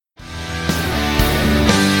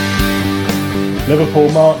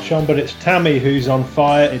Liverpool march on, but it's Tammy who's on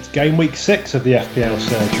fire. It's game week 6 of the FPL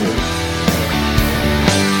surgery.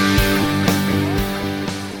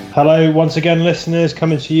 Hello once again, listeners,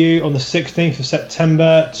 coming to you on the 16th of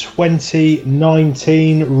September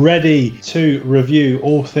 2019, ready to review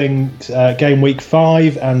all things game week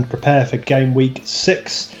 5 and prepare for game week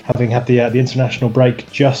 6, having had the international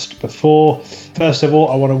break just before. First of all,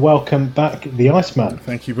 I want to welcome back the Iceman.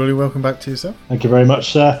 Thank you, Billy. Welcome back to yourself. Thank you very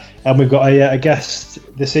much, sir. And we've got a guest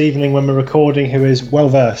this evening when we're recording who is well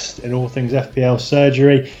versed in all things FPL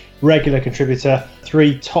surgery, regular contributor,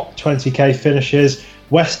 3 top 20k finishes,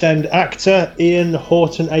 West End actor Ian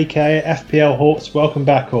Horton, aka FPL Horts. Welcome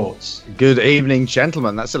back, Horts. Good evening,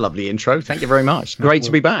 gentlemen. That's a lovely intro. Thank you very much. Great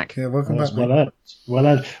to be back. Yeah, welcome back. Well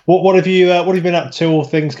done. What have you been up to? All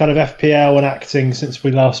things kind of FPL and acting since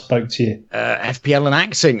we last spoke to you. FPL and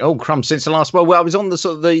acting. Oh, crumbs! Since the last. Well, I was on the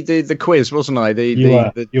sort of the quiz, wasn't I?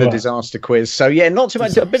 The disaster quiz. So yeah, not too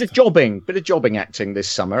much. A bit of jobbing acting this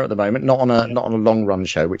summer at the moment. Not on a long run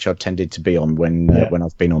show, which I've tended to be on when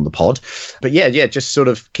I've been on the pod. But yeah, just sort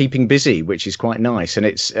of keeping busy, which is quite nice. And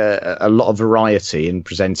it's a lot of variety in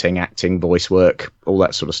presenting, acting, voice work, all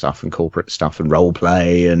that sort of stuff, and corporate stuff, and role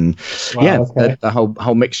play, and a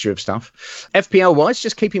whole mixture of stuff. FPL wise,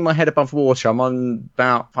 just keeping my head above water. I'm on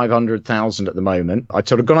about 500,000 at the moment. I'd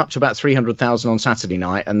sort of gone up to about 300,000 on Saturday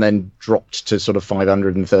night, and then dropped to sort of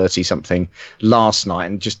 530 something last night,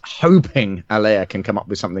 and just hoping Alea can come up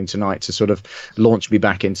with something tonight to sort of launch me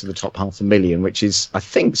back into the top 500,000, which is, I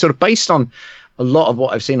think, sort of based on a lot of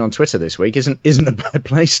what I've seen on Twitter this week, isn't a bad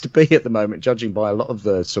place to be at the moment, judging by a lot of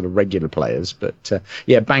the sort of regular players. But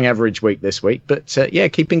bang average week this week. But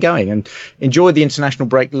keeping going, and enjoyed the international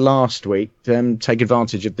break last week. Take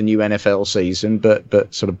advantage of the new NFL season,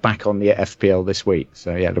 but sort of back on the FPL this week.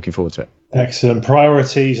 So yeah, looking forward to it. Excellent.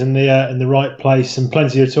 Priorities in the right place, and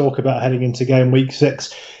plenty to talk about heading into game week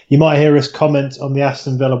 6. You might hear us comment on the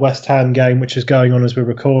Aston Villa West Ham game, which is going on as we're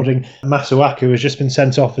recording. Masuaku has just been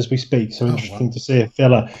sent off as we speak, so interesting to see if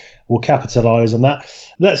Villa will capitalise on that.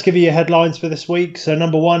 Let's give you your headlines for this week. So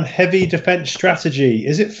number 1, heavy defence strategy.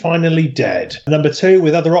 Is it finally dead? Number 2,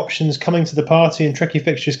 with other options coming to the party and tricky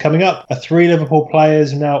fixtures coming up, are 3 Liverpool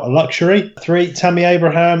players now a luxury? 3, Tammy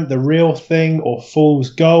Abraham, the real thing or fool's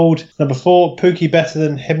gold? Number 4, Pukki better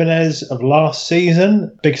than Jimenez of last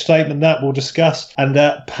season? Big statement that we'll discuss. And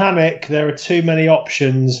panic, there are too many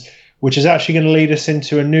options, which is actually going to lead us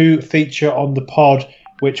into a new feature on the pod,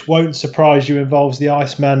 which won't surprise you, involves the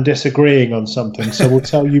Iceman disagreeing on something. So we'll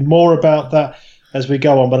tell you more about that as we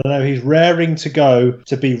go on. But I know he's raring to go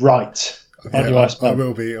to be right. Okay, I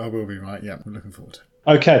will be right. Yeah, I'm looking forward to it.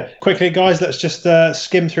 Okay, quickly, guys, let's just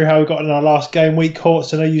skim through how we got in our last game week.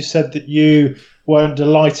 Hortz, I know you said that you weren't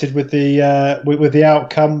delighted with the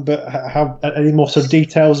outcome, but how any more sort of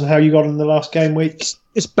details on how you got in the last game week?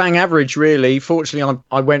 It's bang average, really. Fortunately,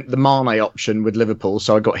 I went the Mane option with Liverpool,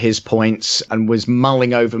 so I got his points and was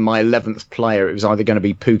mulling over my 11th player. It was either going to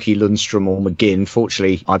be Pukki, Lundstram or McGinn.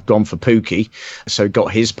 Fortunately, I've gone for Pukki, so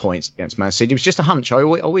got his points against Man City. It was just a hunch. I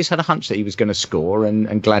always had a hunch that he was going to score,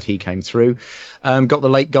 and glad he came through. Got the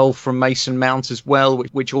late goal from Mason Mount as well,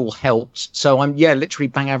 which all helped. So I'm, literally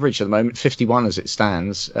bang average at the moment, 51 as it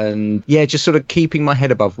stands. And just sort of keeping my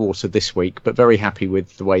head above water this week, but very happy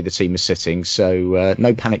with the way the team is sitting. So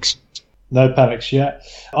no panics. No panics yet.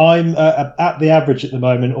 I'm at the average at the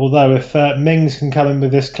moment, although if Mings can come in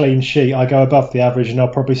with this clean sheet, I go above the average and I'll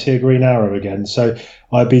probably see a green arrow again. So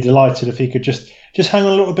I'd be delighted if he could just hang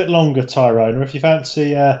on a little bit longer, Tyrone, or if you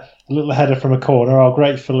fancy a little header from a corner, I'll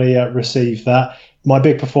gratefully receive that. My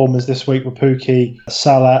big performers this week were Pukki,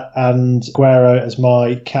 Salah and Aguero as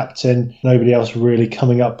my captain. Nobody else really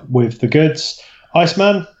coming up with the goods.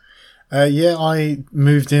 Iceman? I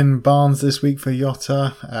moved in Barnes this week for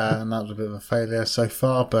Jota, and that was a bit of a failure so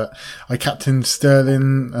far, but I captained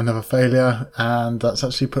Sterling, another failure, and that's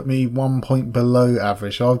actually put me 1 point below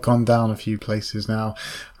average. So I've gone down a few places now.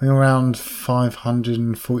 I'm around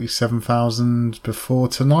 547,000 before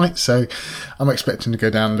tonight, so I'm expecting to go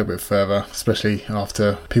down a little bit further, especially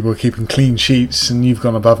after people are keeping clean sheets, and you've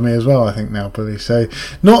gone above me as well, I think now, Billy. So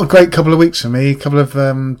not a great couple of weeks for me, a couple of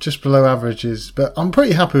just below averages, but I'm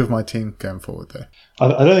pretty happy with my team going forward there. I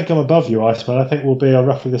don't think I'm above you, Iceman. I think we'll be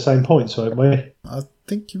roughly the same points, won't we? I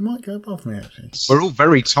think you might go above me, actually. We're all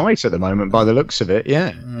very tight at the moment by the looks of it,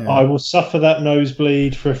 yeah. I will suffer that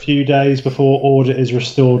nosebleed for a few days before order is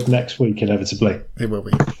restored next week, inevitably. It will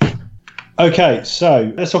be. Okay,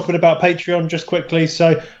 so let's talk a bit about Patreon just quickly.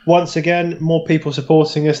 So once again, more people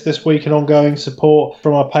supporting us this week and ongoing support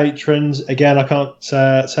from our patrons. Again, I can't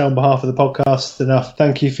say on behalf of the podcast enough,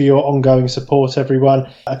 thank you for your ongoing support,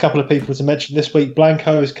 everyone. A couple of people to mention this week.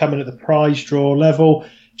 Blanco is coming at the prize draw level.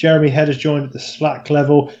 Jeremy Head has joined at the Slack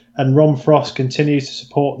level, and Ron Frost continues to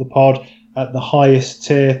support the pod at the highest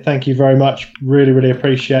tier. Thank you very much. Really, really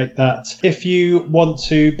appreciate that. If you want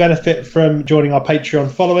to benefit from joining our Patreon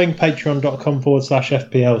following,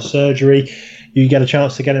 patreon.com/FPL Surgery, you get a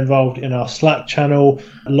chance to get involved in our Slack channel.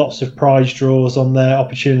 Lots of prize draws on there,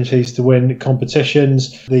 opportunities to win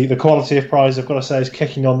competitions. The quality of prize, I've got to say, is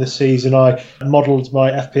kicking on this season. I modelled my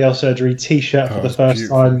FPL Surgery t-shirt for the first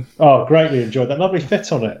time. Oh, greatly enjoyed that. Lovely fit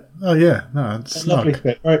on it. Oh, yeah. No, it's lovely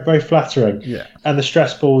fit. Very, very flattering. Yeah. And the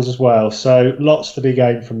stress balls as well. So lots to be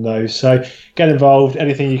gained from those. So get involved.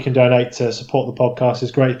 Anything you can donate to support the podcast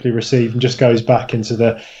is gratefully received and just goes back into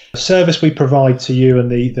the service we provide to you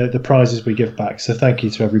and the prizes we give back. So thank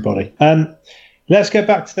you to everybody. Let's get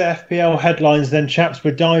back to the FPL headlines then, chaps.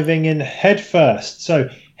 We're diving in head first. So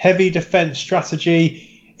heavy defence strategy.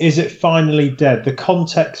 Is it finally dead? The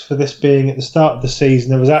context for this being at the start of the season,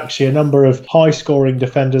 there was actually a number of high-scoring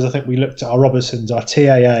defenders. I think we looked at our Robertsons, our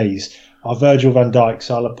TAAs, our Virgil van Dijks,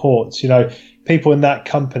 our Laportes, people in that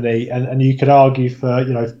company. And you could argue for,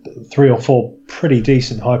 3 or 4 pretty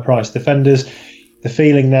decent high-priced defenders. The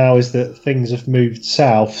feeling now is that things have moved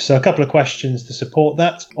south. So a couple of questions to support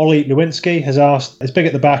that. Ollie Lewinsky has asked, is Big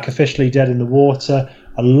at the Back officially dead in the water?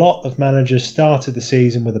 A lot of managers started the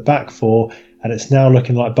season with a back four, and it's now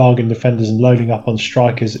looking like bargain defenders and loading up on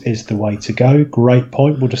strikers is the way to go. Great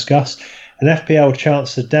point, we'll discuss. And FPL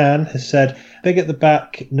Chancellor Dan has said, Big at the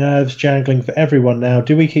Back, nerves jangling for everyone now.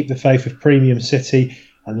 Do we keep the faith of Premium City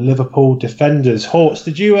and Liverpool defenders? Hortz,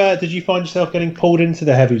 did you find yourself getting pulled into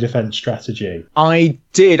the heavy defence strategy? I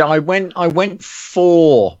did. I went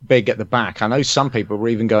 4 big at the back. I know some people were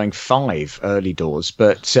even going 5 early doors,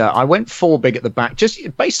 but I went 4 big at the back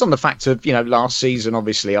just based on the fact of last season.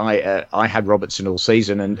 Obviously, I had Robertson all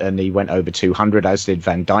season, and he went over 200, as did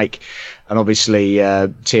Van Dijk, and obviously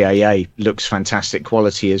TAA looks fantastic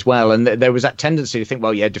quality as well. And there was that tendency to think,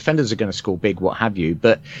 well, yeah, defenders are going to score big, what have you,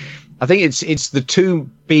 but I think it's the 2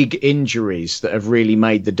 big injuries that have really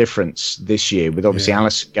made the difference this year, with obviously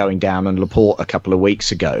Alisson going down and Laporte a couple of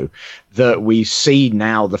weeks ago, that we see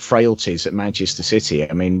now the frailties at Manchester City.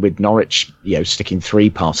 I mean, with Norwich, sticking 3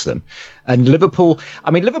 past them. And Liverpool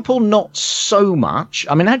not so much.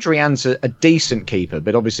 I mean, Adrian's a decent keeper,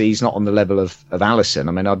 but obviously he's not on the level of Alisson.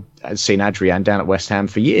 I mean, I've seen Adrian down at West Ham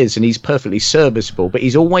for years, and he's perfectly serviceable, but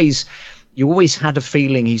you always had a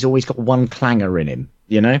feeling he's always got one clanger in him,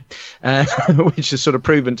 which has sort of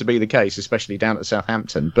proven to be the case, especially down at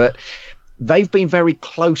Southampton. But they've been very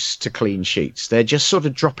close to clean sheets. They're just sort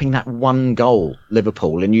of dropping that one goal,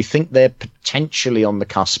 Liverpool, and you think they're potentially on the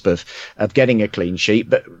cusp of getting a clean sheet,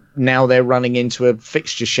 but now they're running into a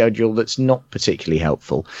fixture schedule that's not particularly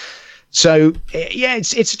helpful. So, yeah,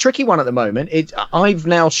 it's a tricky one at the moment. I've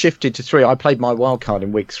now shifted to 3. I played my wild card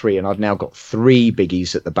in week 3, and I've now got 3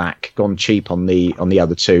 biggies at the back, gone cheap on the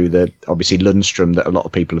other 2. Obviously Lundstrom, that a lot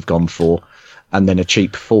of people have gone for, and then a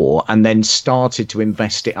cheap 4, and then started to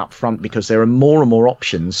invest it up front because there are more and more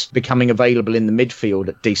options becoming available in the midfield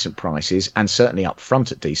at decent prices, and certainly up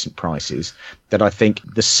front at decent prices, that I think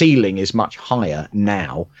the ceiling is much higher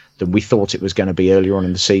now than we thought it was going to be earlier on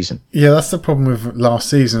in the season. Yeah, that's the problem with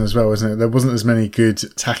last season as well, isn't it? There wasn't as many good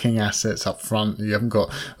attacking assets up front. You haven't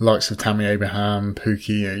got the likes of Tammy Abraham,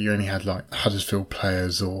 Pookie. You only had like Huddersfield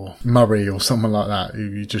players or Murray or someone like that who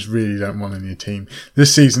you just really don't want in your team.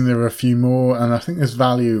 This season there are a few more, and I think there's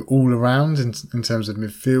value all around in terms of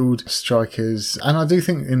midfield, strikers, and I do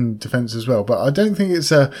think in defence as well. But I don't think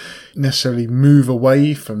it's a necessarily move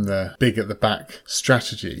away from the big at the back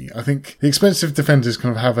strategy. I think the expensive defenders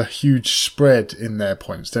kind of have a huge spread in their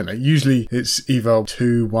points, don't they? Usually it's either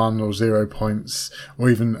 2, 1 or 0 points, or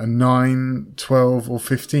even a 9, 12 or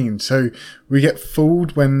 15. So we get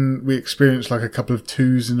fooled when we experience like a couple of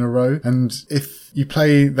 2s in a row. And if you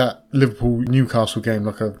play that Liverpool-Newcastle game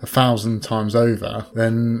like 1,000 times over,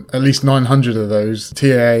 then at least 900 of those,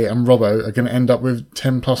 TAA and Robbo are going to end up with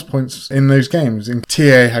 10 plus points in those games. And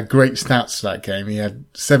TAA had great stats for that game. He had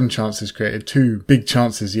 7 chances created, 2 big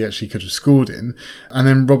chances he actually could have scored in. And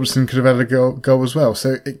then Robertson could have had a goal as well.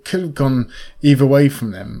 So it could have gone either way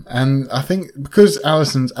from them. And I think because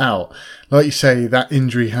Alisson's out, like you say, that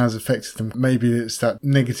injury has affected them. Maybe it's that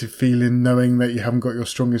negative feeling knowing that you haven't got your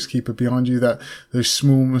strongest keeper behind you, that those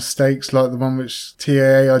small mistakes like the one which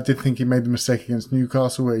TAA, I did think he made the mistake against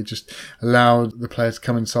Newcastle where he just allowed the player to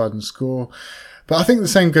come inside and score. But I think the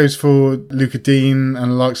same goes for Luca Dean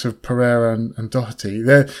and the likes of Pereira and Doherty.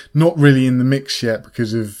 They're not really in the mix yet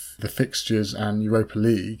because of the fixtures and Europa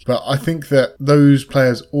League. But I think that those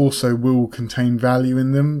players also will contain value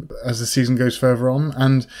in them as the season goes further on.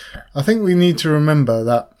 And I think we need to remember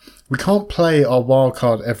that we can't play our wild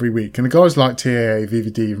card every week. And the guys like TAA,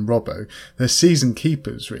 VVD and Robbo, they're season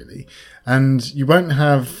keepers, really. And you won't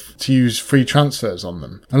have to use free transfers on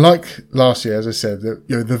them. And like last year, as I said,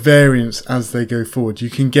 the variance as they go forward, you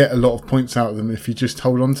can get a lot of points out of them if you just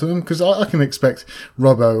hold on to them. Because I can expect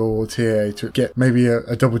Robbo or TAA to get maybe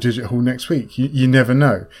a double-digit haul next week. You never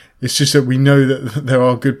know. It's just that we know that there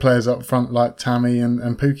are good players up front like Tammy and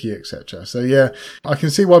Pookie, etc. So yeah, I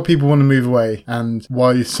can see why people want to move away and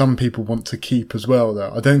why some people want to keep as well,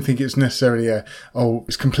 though. I don't think it's necessarily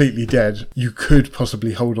it's completely dead. You could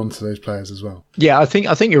possibly hold on to those players as well. Yeah, I think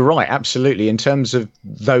you're right, absolutely, in terms of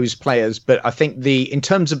those players. But I think in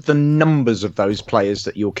terms of the numbers of those players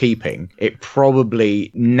that you're keeping, it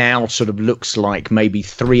probably now sort of looks like maybe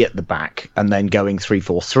 3 at the back and then going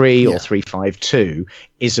 3-4-3 or 3-5-2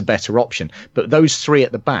 is a better option. But those 3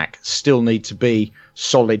 at the back still need to be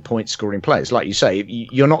solid point scoring players. Like you say,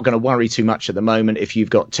 you're not going to worry too much at the moment if you've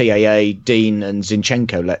got TAA, Dean and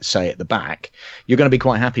Zinchenko, let's say, at the back. You're going to be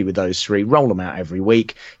quite happy with those 3. Roll them out every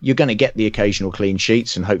week. You're going to get the occasional clean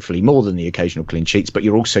sheets and hopefully more than the occasional clean sheets, but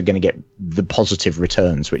you're also going to get the positive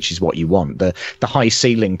returns, which is what you want, the high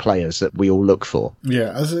ceiling players that we all look for.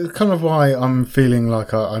 Yeah, that's kind of why I'm feeling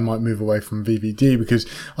like I might move away from VVD, because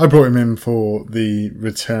I brought him in for the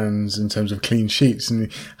returns in terms of clean sheets and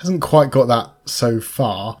he hasn't quite got that so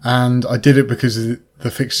far, and I did it because of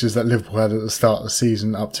the fixtures that Liverpool had at the start of the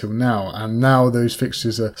season up till now, and now those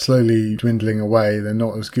fixtures are slowly dwindling away. They're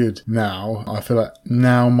not as good now. I feel like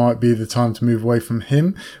now might be the time to move away from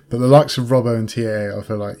him, but the likes of Robbo and TAA, I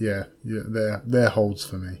feel like they're holds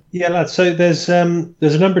for me. Yeah, lads, so there's a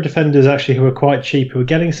number of defenders actually who are quite cheap, who are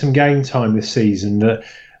getting some game time this season that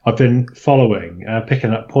I've been following,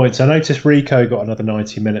 picking up points. I noticed Rico got another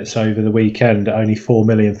 90 minutes over the weekend at only 4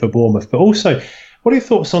 million for Bournemouth. But also, what are your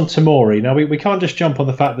thoughts on Tomori? Now, we can't just jump on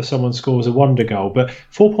the fact that someone scores a wonder goal, but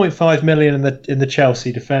 4.5 million in the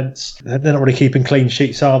Chelsea defence. They're not really keeping clean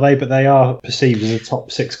sheets, are they? But they are perceived as a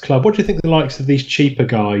top 6 club. What do you think the likes of these cheaper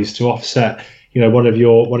guys to offset, one of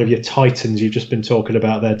your titans you've just been talking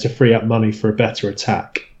about there, to free up money for a better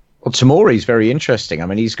attack? Well, Tomori's very interesting. I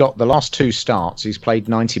mean, he's got the last 2 starts. He's played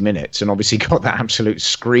 90 minutes and obviously got that absolute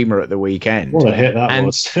screamer at the weekend. What a hit that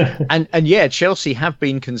was. and yeah, Chelsea have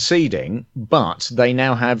been conceding, but they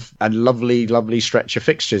now have a lovely, lovely stretch of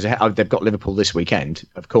fixtures. They've got Liverpool this weekend,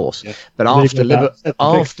 of course. Yeah. But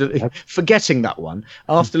forgetting that one,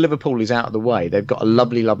 after Liverpool is out of the way, they've got a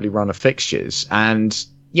lovely, lovely run of fixtures. And,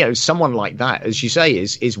 someone like that, as you say,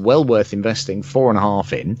 is well worth investing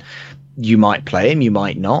 4.5 in. You might play him, you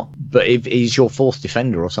might not, but if he's your 4th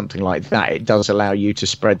defender or something like that, it does allow you to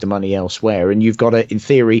spread the money elsewhere. And you've got, in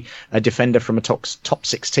theory, a defender from a top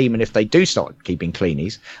 6 team. And if they do start keeping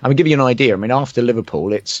cleanies, I'll give you an idea. I mean, after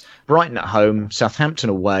Liverpool, it's Brighton at home, Southampton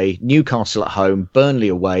away, Newcastle at home, Burnley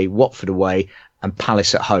away, Watford away, and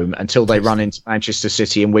Palace at home until they run into Manchester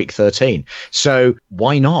City in week 13. So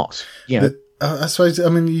why not? I suppose,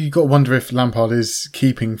 you've got to wonder if Lampard is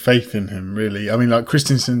keeping faith in him, really. I mean, like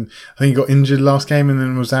Christensen, I think he got injured last game and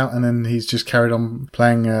then was out, and then he's just carried on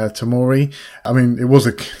playing Tomori. I mean, it was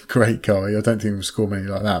a great goal. I don't think he would score many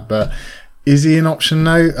like that, but is he an option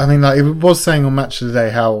now? I mean, like, it was saying on Match of the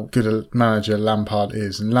Day how good a manager Lampard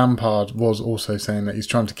is, and Lampard was also saying that he's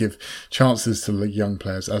trying to give chances to the young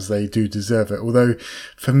players as they do deserve it. Although,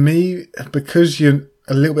 for me, because you're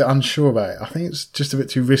a little bit unsure about it, I think it's just a bit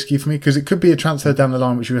too risky for me, because it could be a transfer down the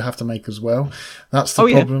line which you would have to make as well. That's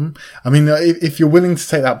the problem. Yeah. I mean, if you're willing to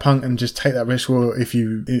take that punt and just take that risk, or if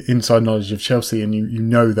you inside knowledge of Chelsea and you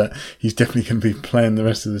know that he's definitely going to be playing the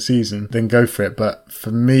rest of the season, then go for it. But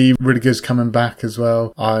for me, Rudiger's coming back as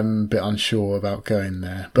well. I'm a bit unsure about going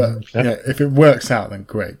there. But if it works out, then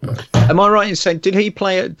great. But am I right in saying, did he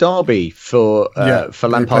play at Derby for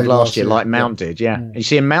Lampard last year, like Mount did? Yeah. You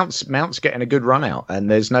see, Mount's getting a good run out. And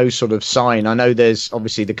there's no sort of sign. I know there's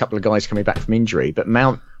obviously the couple of guys coming back from injury, but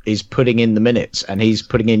Mount is putting in the minutes and he's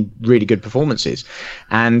putting in really good performances.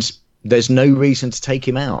 And there's no reason to take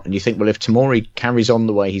him out. And you think, well, if Tomori carries on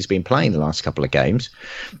the way he's been playing the last couple of games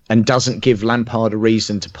and doesn't give Lampard a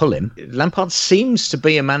reason to pull him, Lampard seems to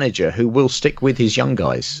be a manager who will stick with his young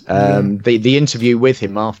guys. The interview with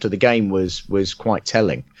him after the game was quite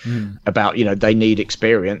telling about, they need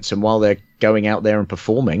experience. And while they're going out there and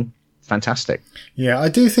performing, fantastic. Yeah, I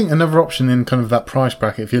do think another option in kind of that price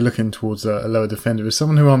bracket, if you're looking towards a lower defender, is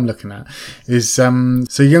someone who I'm looking at is So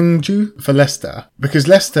Youngju for Leicester, because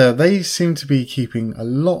Leicester, they seem to be keeping a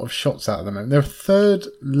lot of shots out at the moment. They're third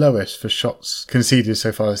lowest for shots conceded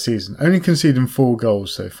so far this season, only conceding 4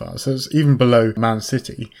 goals so far, so it's even below Man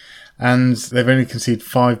City. And they've only conceded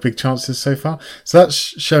 5 big chances so far. So that's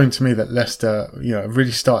showing to me that Leicester, really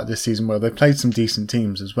started this season well. They played some decent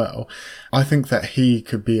teams as well. I think that he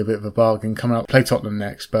could be a bit of a bargain coming up, play Tottenham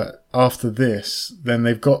next. But after this, then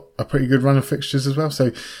they've got a pretty good run of fixtures as well.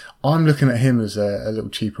 So I'm looking at him as a little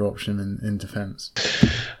cheaper option in defence.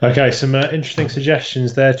 Okay, some interesting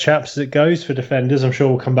suggestions there, chaps, as it goes for defenders. I'm sure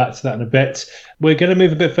we'll come back to that in a bit. We're going to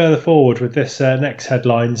move a bit further forward with this next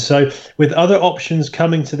headline. So, with other options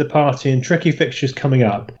coming to the party and tricky fixtures coming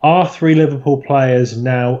up, are 3 Liverpool players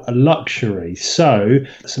now a luxury? So,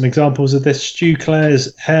 some examples of this: Stu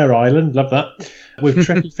Clare's Hair Island, love that. With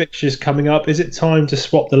tricky fixtures coming up, is it time to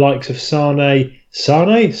swap the likes of Salah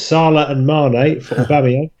and Mane for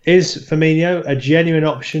Aubameyang? Is Firmino a genuine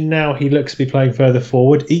option now he looks to be playing further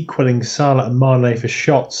forward, equaling Salah and Mane for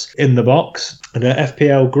shots in the box? And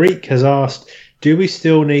FPL Greek has asked, do we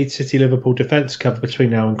still need City-Liverpool defence cover between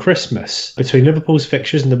now and Christmas? Between Liverpool's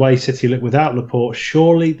fixtures and the way City look without Laporte,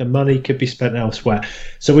 surely the money could be spent elsewhere.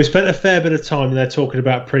 So we spent a fair bit of time there talking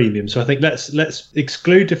about premium. So I think let's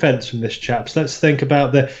exclude defence from this, chaps. Let's think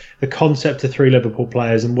about the concept of 3 Liverpool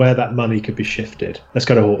players and where that money could be shifted. Let's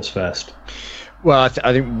go to Horts first. Well,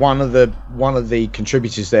 I think one of the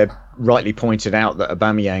contributors there rightly pointed out that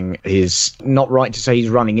Aubameyang is not right to say he's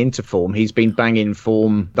running into form. He's been banging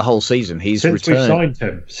form the whole season. Since we've signed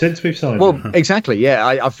him. Well, exactly. Yeah,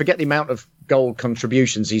 I forget the amount of goal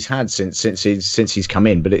contributions he's had since he's come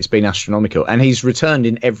in, but it's been astronomical. And he's returned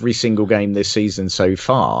in every single game this season so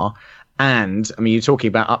far. And, I mean, you're talking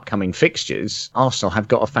about upcoming fixtures. Arsenal have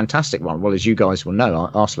got a fantastic one. Well, as you guys will know,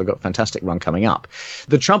 Arsenal have got a fantastic run coming up.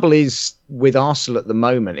 The trouble is, with Arsenal at the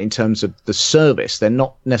moment, in terms of the service, they're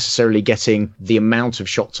not necessarily getting the amount of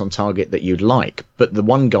shots on target that you'd like. But the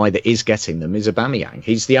one guy that is getting them is Aubameyang.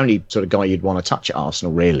 He's the only sort of guy you'd want to touch at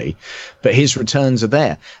Arsenal, really. But his returns are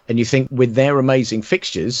there. And you think with their amazing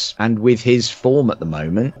fixtures and with his form at the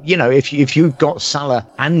moment, if you've got Salah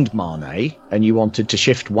and Mane and you wanted to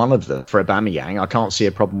shift one of them for Aubameyang, I can't see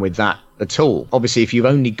a problem with that at all. Obviously, if you've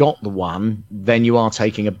only got the one, then you are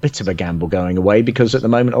taking a bit of a gamble going away, because at the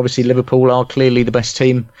moment, obviously, Liverpool are clearly the best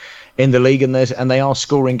team in the league, and they are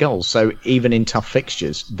scoring goals. So even in tough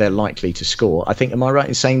fixtures, they're likely to score. I think, am I right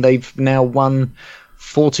in saying they've now won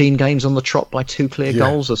 14 games on the trot by 2 clear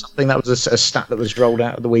goals or something? That was a stat that was rolled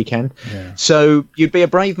out at the weekend. Yeah. So you'd be a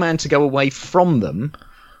brave man to go away from them.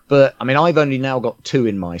 But, I mean, I've only now got 2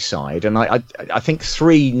 in my side, and I think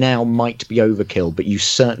 3 now might be overkill, but you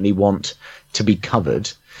certainly want to be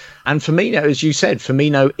covered. And Firmino, as you said,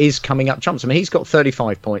 Firmino is coming up trumps. I mean, he's got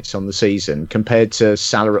 35 points on the season compared to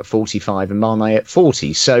Salah at 45 and Mane at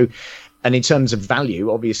 40. So, and in terms of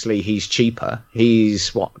value, obviously he's cheaper.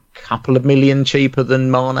 He's, a couple of million cheaper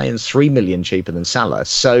than Mane and 3 million cheaper than Salah.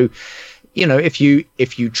 So, if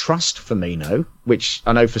you trust Firmino, which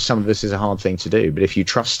I know for some of us is a hard thing to do, but if you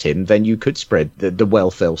trust him, then you could spread the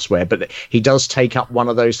wealth elsewhere. But he does take up one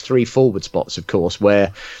of those 3 forward spots, of course,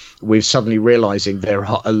 where we're suddenly realising there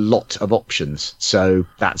are a lot of options. So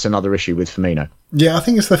that's another issue with Firmino. Yeah, I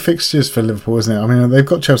think it's the fixtures for Liverpool, isn't it? I mean, they've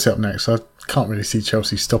got Chelsea up next, so I can't really see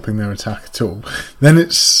Chelsea stopping their attack at all. Then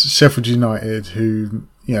it's Sheffield United, who,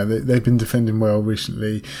 they've been defending well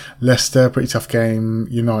recently. Leicester, pretty tough game.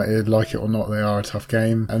 United, like it or not, they are a tough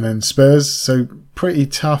game. And then Spurs, so pretty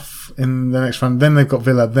tough in the next round. Then they've got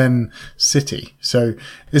Villa, then City. So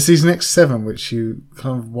it's these next 7 which you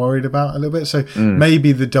kind of worried about a little bit. So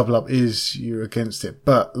maybe the double up is you're against it.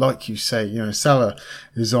 But like you say, Salah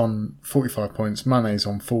is on 45 points, Mane's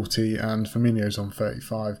on 40, and Firmino's on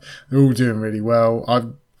 35. They're all doing really well. I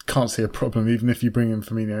can't see a problem even if you bring in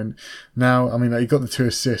Firmino now. I mean, he got the 2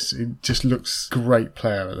 assists. He just looks great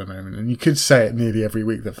player at the moment, and you could say it nearly every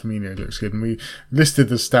week that Firmino looks good. And we listed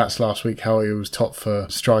the stats last week, how he was top for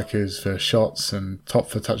strikers, for shots, and top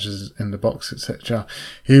for touches in the box, etc.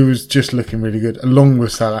 He was just looking really good, along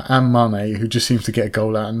with Salah and Mane, who just seems to get a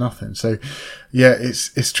goal out of nothing. So yeah,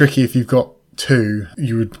 it's tricky. If you've got 2,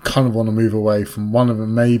 you would kind of want to move away from one of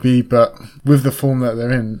them maybe, but with the form that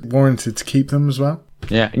they're in, warranted to keep them as well.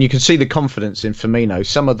 Yeah, and you can see the confidence in Firmino.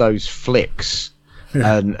 Some of those flicks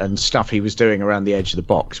and stuff he was doing around the edge of the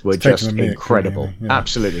box were just incredible.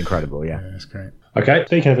 Absolutely incredible, yeah. That's great. Okay,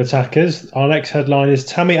 speaking of attackers, our next headline is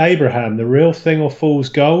Tammy Abraham, the real thing or fool's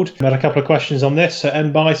gold? We had a couple of questions on this. So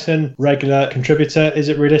M. Bison, regular contributor, is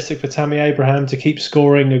it realistic for Tammy Abraham to keep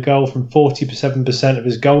scoring a goal from 47% of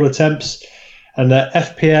his goal attempts? And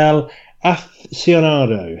FPL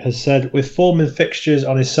Aficionado has said, with form and fixtures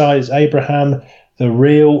on his side, is Abraham the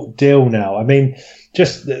real deal now? I mean,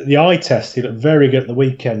 just the eye test, he looked very good at the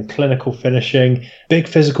weekend. Clinical finishing, big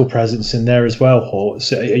physical presence in there as well, Hort.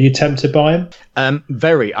 So are you tempted by him?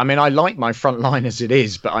 Very. I mean, I like my front line as it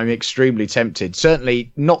is, but I'm extremely tempted. Certainly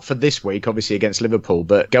not for this week, obviously, against Liverpool,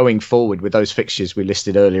 but going forward with those fixtures we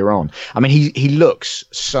listed earlier on. I mean, he looks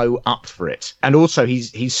so up for it. And also,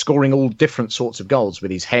 he's scoring all different sorts of goals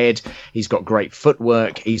with his head. He's got great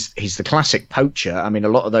footwork. He's the classic poacher. I mean, a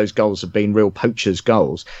lot of those goals have been real poachers'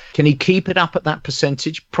 goals. Can he keep it up at that percentage?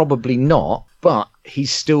 Probably not. But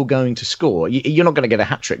he's still going to score. You're not going to get a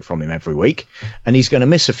hat-trick from him every week, and he's going to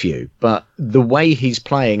miss a few. But the way he's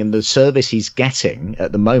playing and the service he's getting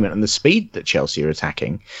at the moment and the speed that Chelsea are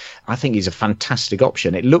attacking, I think he's a fantastic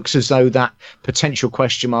option. It looks as though that potential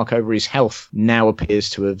question mark over his health now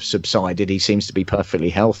appears to have subsided. He seems to be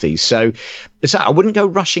perfectly healthy. So I wouldn't go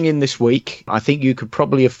rushing in this week. I think you could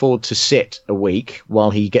probably afford to sit a week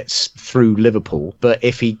while he gets through Liverpool. But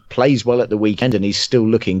if he plays well at the weekend and he's still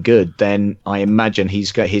looking good, then I imagine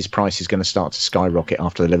his price is going to start to skyrocket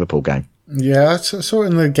after the Liverpool game. Yeah, I saw it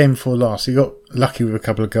in the game before last. He got lucky with a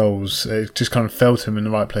couple of goals. It just kind of fell to him in the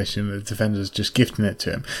right place, and the defenders just gifting it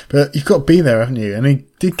to him. But you've got to be there, haven't you? And he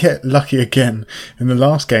did get lucky again in the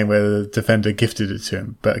last game where the defender gifted it to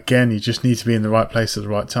him. But again, you just need to be in the right place at the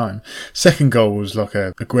right time. Second goal was like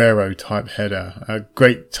a Aguero-type header. A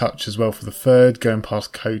great touch as well for the third, going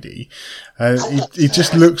past Cody. He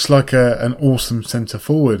just looks like an awesome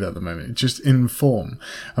centre-forward at the moment, just in form.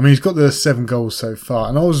 I mean, he's got the 7 goals so far,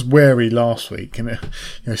 and I was wary last week, and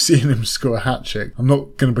seeing him score a hat-trick, I'm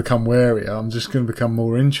not going to become warier, I'm just going to become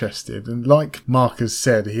more interested. And like Mark has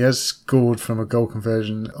said, he has scored from a goal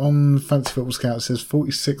conversion. On Fantasy Football Scout, it says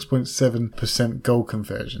 46.7% goal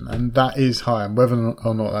conversion, and that is high, and whether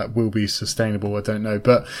or not that will be sustainable, I don't know,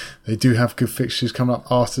 but they do have good fixtures coming up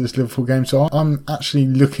after this Liverpool game, so I'm actually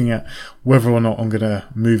looking at whether or not I'm going to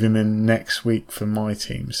move him in next week for my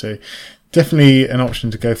team. So definitely an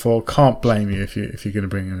option to go for. Can't blame you if you're going to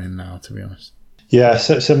bring him in now, to be honest. Yeah,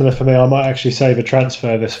 so similar for me. I might actually save a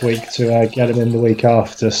transfer this week to get him in the week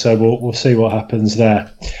after. So we'll see what happens there.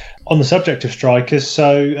 On the subject of strikers,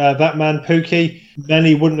 so that man Pukki,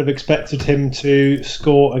 many wouldn't have expected him to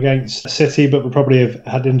score against City, but would probably have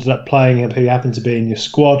had ended up playing him if he happened to be in your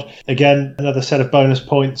squad. Again, another set of bonus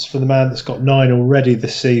points for the man that's got 9 already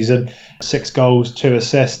this season, 6 goals, 2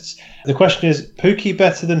 assists. The question is, Pukki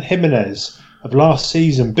better than Jimenez of last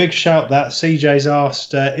season? Big shout that. CJ's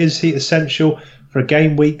asked, is he essential for a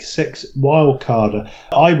game week 6 wildcarder?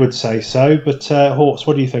 I would say so, but Hortz,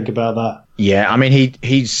 what do you think about that? Yeah, I mean,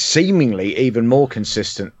 he's seemingly even more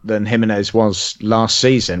consistent than Jimenez was last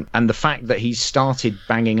season. And the fact that he started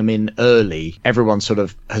banging him in early, everyone sort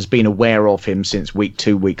of has been aware of him since week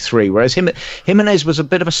 2, week 3. Whereas Jimenez was a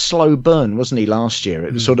bit of a slow burn, wasn't he, last year?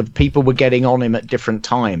 It was sort of people were getting on him at different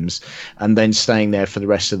times and then staying there for the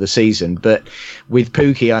rest of the season. But with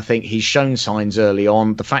Pukki, I think he's shown signs early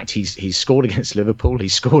on. The fact he's scored against Liverpool, he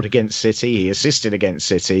scored against City, he assisted against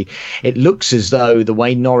City. It looks as though the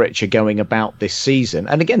way Norwich are going about this season,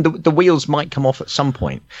 and again the wheels might come off at some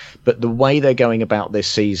point, but the way they're going about this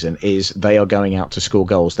season is they are going out to score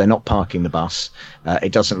goals. They're not parking the bus.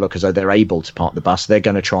 It doesn't look as though they're able to park the bus. They're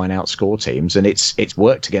going to try and outscore teams, and it's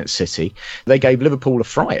worked against City. They gave Liverpool a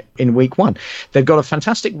fright in week 1. They've got a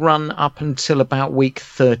fantastic run up until about week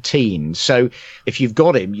 13, so if you've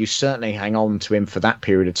got him, you certainly hang on to him for that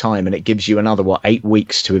period of time, and it gives you another 8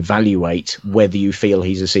 weeks to evaluate whether you feel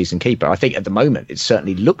he's a season keeper. I think at the moment it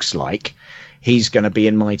certainly looks like he's going to be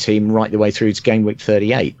in my team right the way through to game week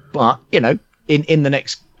 38. But, in the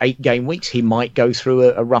next 8 game weeks, he might go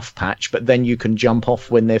through a rough patch, but then you can jump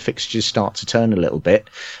off when their fixtures start to turn a little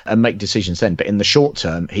bit and make decisions then. But in the short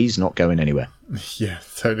term, he's not going anywhere. Yeah,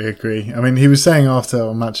 totally agree. I mean, he was saying after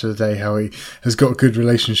our match of the day how he has got a good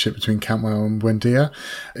relationship between Cantwell and Buendia.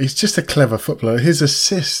 He's just a clever footballer. His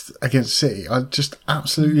assist against City, I just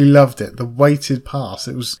absolutely loved it. The weighted pass,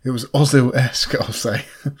 it was Ozil-esque, I'll say.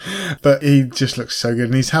 But he just looks so good.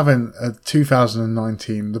 And he's having a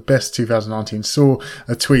 2019, the best 2019. Saw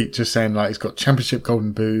a tweet just saying he's got Championship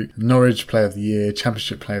Golden Boot, Norwich Player of the Year,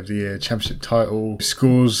 Championship Player of the Year, Championship title,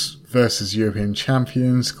 scores versus European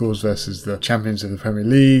champions, scores versus the champions of the Premier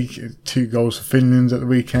League, 2 goals for Finland at the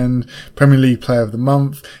weekend, Premier League Player of the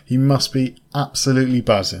Month. He must be absolutely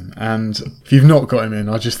buzzing, and if you've not got him in,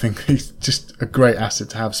 I just think he's just a great asset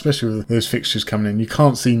to have, especially with those fixtures coming in. You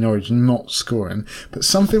can't see Norwich not scoring. But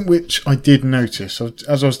something which I did notice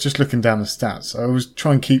as I was just looking down the stats, I was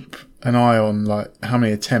trying to keep an eye on like how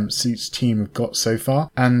many attempts each team have got so far,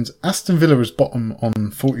 and Aston Villa was bottom on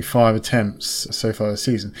 45 attempts so far this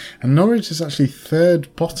season, and Norwich is actually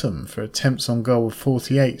third bottom for attempts on goal with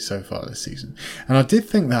 48 so far this season. And I did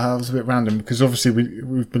think that was a bit random, because obviously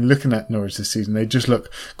we've been looking at Norwich this season, they just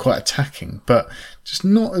look quite attacking, but just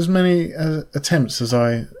not as many attempts as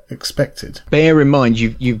I expected. Bear in mind,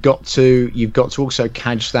 you've got to also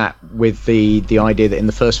catch that with the idea that in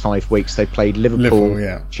the first 5 weeks they played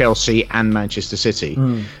Liverpool, Chelsea and Manchester City.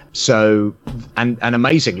 So and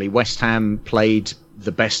amazingly, West Ham played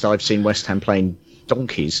the best I've seen West Ham playing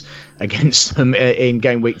donkeys against them in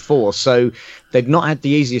game week 4. So they've not had the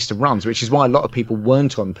easiest of runs, which is why a lot of people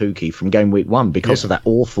weren't on Pukki from game week 1 because of that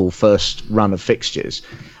awful first run of fixtures.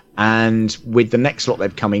 And with the next lot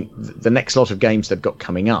of games they've got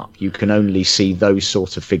coming up, you can only see those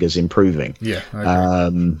sort of figures improving. Yeah, I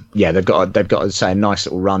agree. They've got say a nice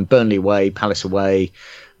little run: Burnley away, Palace away,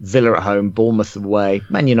 Villa at home, Bournemouth away,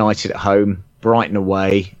 Man United at home, Brighton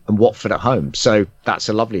away, and Watford at home. So that's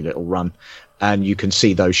a lovely little run. And you can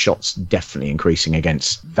see those shots definitely increasing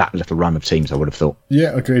against that little run of teams, I would have thought.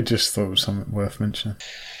 Yeah, agreed. Just thought it was something worth mentioning.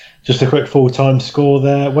 Just a quick full-time score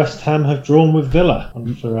there. West Ham have drawn with Villa.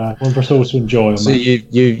 One for us all to enjoy. So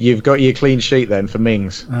you've got your clean sheet then for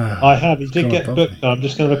Mings. I have. He did get booked. I'm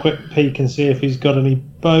just going to have a quick peek and see if he's got any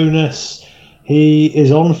bonus. He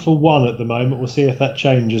is on for 1 at the moment. We'll see if that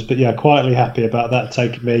changes. But yeah, quietly happy about that,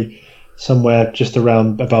 taking me somewhere just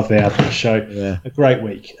around above the average. So a great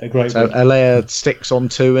week. So Alea sticks on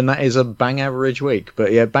 2, and that is a bang average week.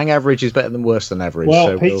 But yeah, bang average is better than worse than average. Well,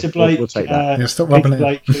 so Peter Blake, we'll take that. Peter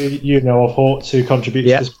Blake, who you know of Horts, who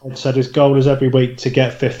contributes to this pod, said his goal is every week to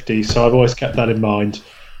get 50. So I've always kept that in mind.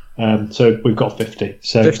 So we've got 50.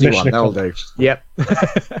 So 51, that'll do. Yep.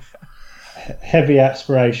 Heavy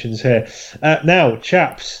aspirations here. Now,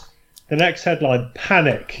 chaps, the next headline: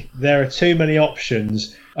 panic. There are too many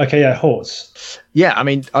options. Okay, Horts. Yeah, I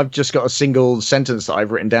mean, I've just got a single sentence that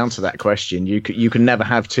I've written down to that question. You can never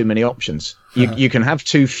have too many options. You can have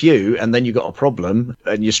too few, and then you've got a problem,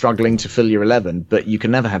 and you're struggling to fill your 11, but you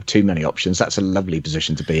can never have too many options. That's a lovely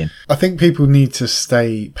position to be in. I think people need to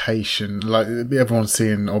stay patient. Like, everyone's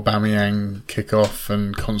seeing Aubameyang kick off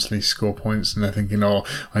and constantly score points, and they're thinking,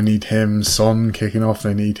 I need him. Son kicking off,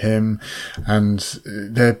 they need him. And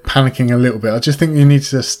they're panicking a little bit. I just think you need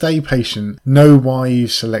to stay patient, know why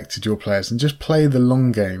you've selected your players, and just play the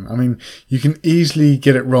long game. I mean, you can easily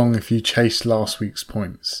get it wrong if you chase last week's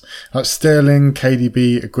points. Like Sterling,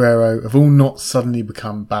 KDB, Aguero have all not suddenly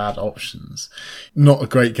become bad options. Not a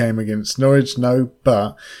great game against Norwich, no,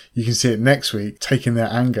 but you can see it next week, taking their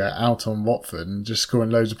anger out on Watford and just scoring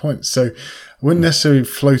loads of points. So I wouldn't necessarily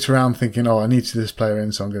float around thinking, I need this player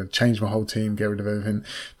in, so I'm going to change my whole team, get rid of everything.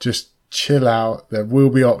 Just chill out. There will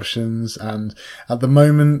be options, and at the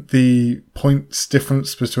moment the points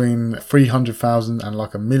difference between 300,000 and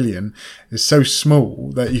like 1 million is so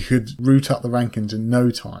small that you could root up the rankings in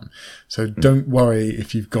no time. So don't worry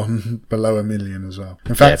if you've gone below 1 million as well.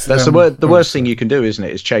 In fact, that's the worst thing you can do, isn't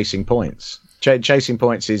it? Is chasing points. Chasing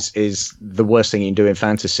points is the worst thing you can do in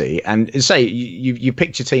fantasy. And say you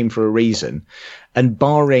picked your team for a reason, and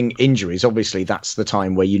barring injuries, obviously that's the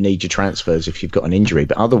time where you need your transfers if you've got an injury.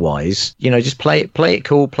 But otherwise, just play it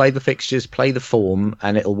cool, play the fixtures, play the form,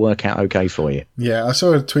 and it'll work out okay for you. Yeah, I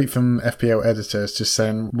saw a tweet from FPL editors just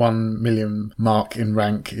saying 1 million mark in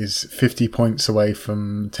rank is 50 points away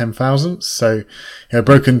from 10,000. So,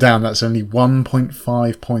 broken down, that's only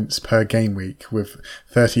 1.5 points per game week with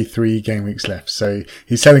 33 game weeks left. So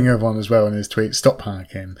he's telling everyone as well in his tweet, stop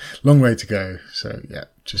panicking. Long way to go. So yeah,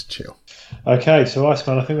 just chill. Okay, so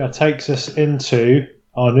Iceman, I think that takes us into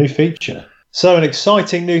our new feature. So an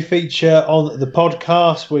exciting new feature on the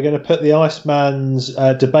podcast. We're going to put the Iceman's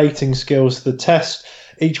debating skills to the test.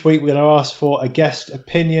 Each week we're going to ask for a guest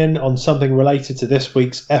opinion on something related to this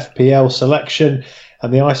week's FPL selection,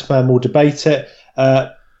 and the Iceman will debate it.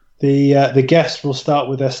 The guests will start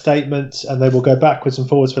with their statements, and they will go backwards and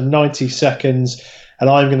forwards for 90 seconds, and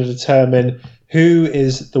I'm going to determine who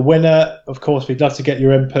is the winner. Of course, we'd love to get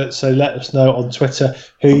your input, so let us know on Twitter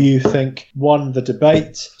who you think won the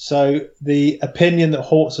debate. So the opinion that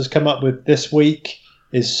Horts has come up with this week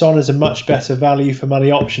is Son is a much better value for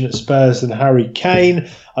money option at Spurs than Harry Kane.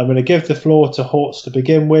 I'm going to give the floor to Horts to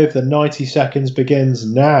begin with. The 90 seconds begins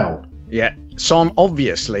now. Yeah, Son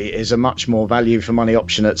obviously is a much more value for money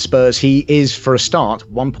option at Spurs. He is, for a start,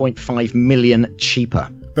 1.5 million cheaper.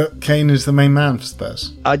 But Kane is the main man for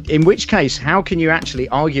Spurs. In which case, how can you actually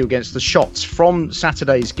argue against the shots from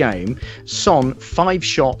Saturday's game? Son, 5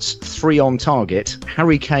 shots, 3 on target.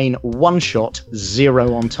 Harry Kane, 1 shot,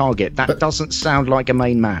 0 on target. That doesn't sound like a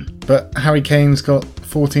main man. But Harry Kane's got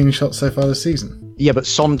 14 shots so far this season. Yeah, but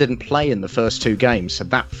Son didn't play in the first 2 games, so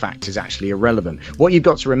that fact is actually irrelevant. What you've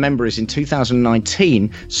got to remember is in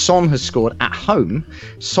 2019, Son has scored at home.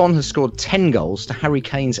 Son has scored 10 goals to Harry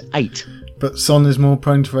Kane's 8. But Son is more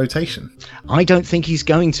prone to rotation. I don't think he's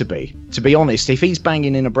going to be. To be honest, if he's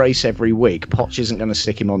banging in a brace every week, Poch isn't going to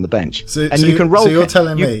stick him on the bench. So you're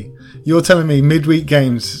telling me midweek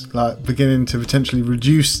games like beginning to potentially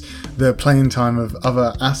reduce the playing time of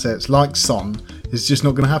other assets like Son is just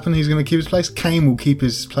not going to happen. He's going to keep his place. Kane will keep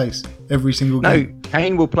his place every single game. No,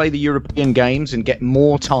 Kane will play the European games and get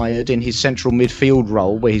more tired in his central midfield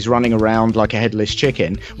role where he's running around like a headless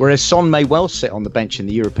chicken, whereas Son may well sit on the bench in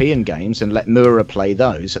the European games and let Moura play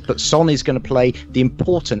those, but Son is going to play the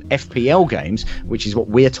important FPL games, which is what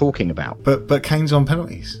we're talking about. But Kane's on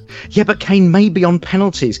penalties. Yeah, but Kane may be on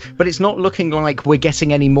penalties, but it's not looking like we're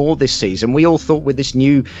getting any more this season. We all thought with this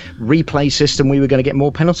new replay system we were going to get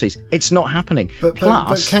more penalties. It's not happening.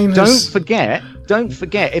 Plus, don't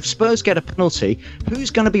forget, if Spurs get a penalty, who's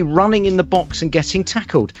going to be running in the box and getting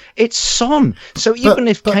tackled? It's Son. So even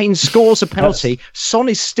if Kane scores a penalty, Son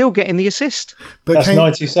is still getting the assist. But that's Kane,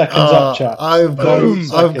 90 seconds up, chat. I've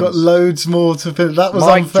got loads more to finish. That was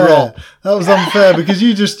unfair. That was unfair because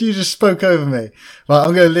you just spoke over me. Right,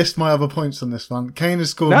 I'm going to list my other points on this one. Kane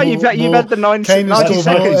has scored more. You've had the 90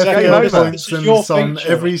 seconds. Points than Son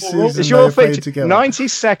every season they've played together. 90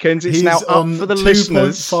 seconds. It's now up for the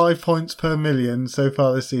listeners. 2.5 points per million so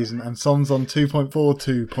far this season, and Son's on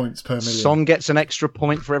 2.42 points per million. Son gets an extra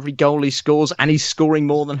point for every goal he scores, and he's scoring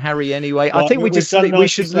more than Harry anyway. I think we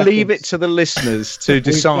should leave it to the listeners to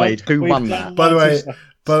decide who won that. By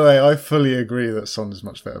the way, I fully agree that Son is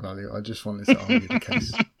much better value. I just wanted to argue the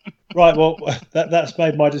case. Right, well, that's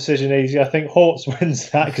made my decision easy. I think Hortz wins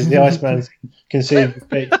that because the Iceman's conceded the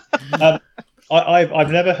pick.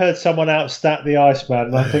 I've never heard someone outstat the Iceman,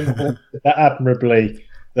 and I think that admirably.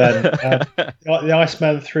 Then the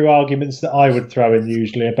Iceman threw arguments that I would throw in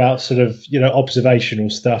usually about sort of observational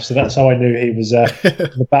stuff. So that's how I knew he was on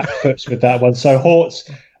the back foot with that one. So Hortz,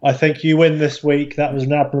 I think you win this week. That was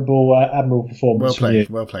an admirable performance.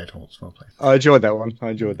 Well played, Hortz. Well played. I enjoyed that one.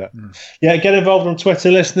 I enjoyed that. Yeah, get involved on Twitter,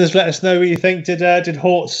 listeners. Let us know what you think. Did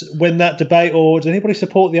Hortz win that debate, or did anybody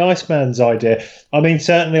support the Iceman's idea? I mean,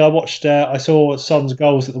 certainly I saw Son's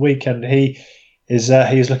goals at the weekend. He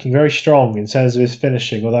is looking very strong in terms of his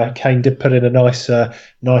finishing, although Kane did put in a nice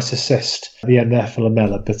assist at the end there for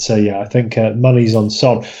Lamella. But I think money's on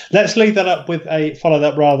Son. Let's leave that up with follow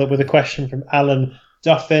that rather with a question from Alan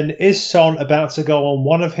Duffin. Is Son about to go on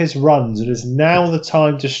one of his runs? It is now the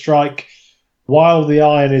time to strike while the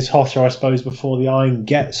iron is hotter, I suppose, before the iron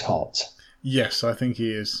gets hot. Yes, I think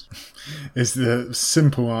he is. Is the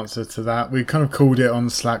simple answer to that. We kind of called it on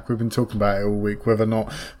Slack. We've been talking about it all week, whether or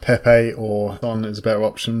not Pepe or Son is a better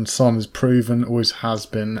option. Son is proven, always has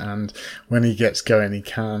been, and when he gets going, he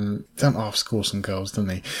can score some goals, doesn't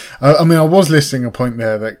he? I was listing a point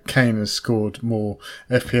there that Kane has scored more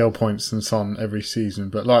FPL points than Son every season,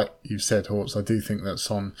 but like you said, Hortz, I do think that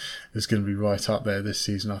Son is going to be right up there this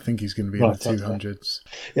season. I think he's going to be in the 200s.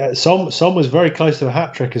 Yeah, Son was very close to a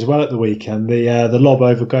hat-trick as well at the weekend. The lob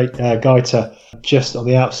over Gaita just on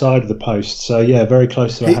the outside of the post. So, yeah, very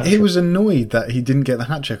close to a hat-trick. He was annoyed that he didn't get the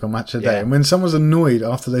hat-trick on Match of the Day. And when someone's annoyed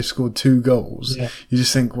after they've scored 2 goals, you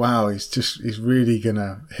just think, wow, he's really going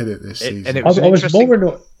to hit it this season. And I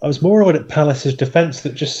was more annoyed at Palace's defence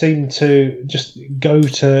that just seemed to just go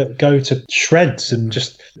to shreds and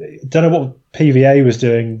just don't know what PVA was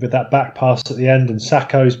doing with that back pass at the end, and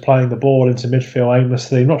Sakho's playing the ball into midfield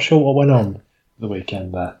aimlessly. I'm not sure what went on the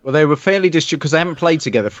weekend there. Well, they were fairly because they haven't played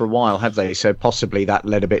together for a while, have they? So possibly that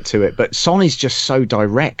led a bit to it. But Son is just so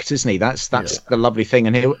direct, isn't he? That's the lovely thing,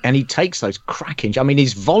 and he takes those cracking. I mean,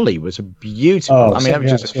 his volley was a beautiful. That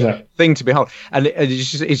was just a thing to behold. And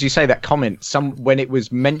as you say, that comment, when it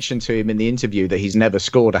was mentioned to him in the interview that he's never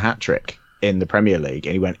scored a hat-trick in the Premier League,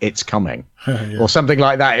 and he went, "It's coming," or something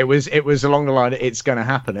like that. It was along the line, "It's going to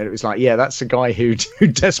happen," and it was like, yeah, that's a guy who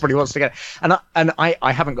desperately wants to get. And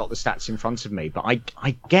I haven't got the stats in front of me, but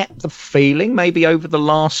I get the feeling maybe over the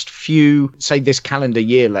last few, say this calendar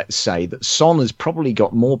year, let's say, that Son has probably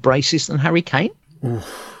got more braces than Harry Kane.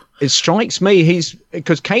 Oof. It strikes me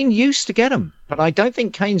because Kane used to get them, but I don't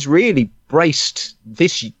think Kane's really braced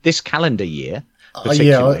this calendar year.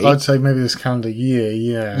 I'd say maybe this calendar year.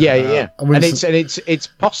 Yeah. And it's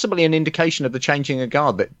possibly an indication of the changing of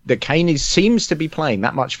guard that Kane seems to be playing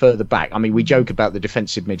that much further back. I mean, we joke about the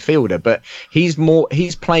defensive midfielder, but he's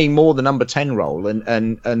playing more the number 10 role,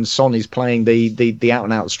 and Son is playing the out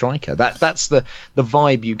and out striker. That's the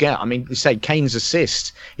vibe you get. I mean, you say Kane's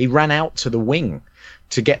assist, he ran out to the wing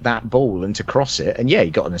to get that ball and to cross it, and he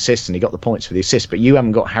got an assist and he got the points for the assist, but you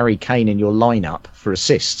haven't got Harry Kane in your lineup for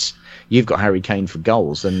assists. You've got Harry Kane for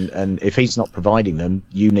goals, and if he's not providing them,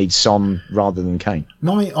 you need Son rather than Kane.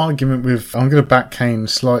 My argument I'm going to back Kane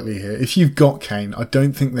slightly here. If you've got Kane, I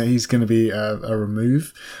don't think that he's going to be a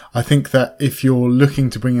remove. I think that if you're looking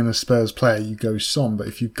to bring in a Spurs player, you go Son, but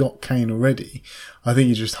if you've got Kane already, I think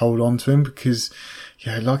you just hold on to him because,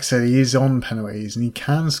 like I said, he is on penalties and he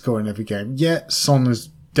can score in every game. Son is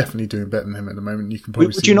definitely doing better than him at the moment. You can probably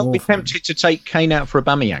would you not be tempted to take Kane out for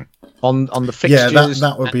Aubameyang on the fixtures? Yeah,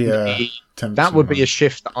 that would be a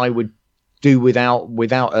shift that I would do without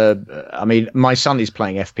I mean, my son is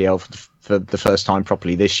playing FPL for the first time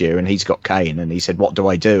properly this year, and he's got Kane, and he said, "What do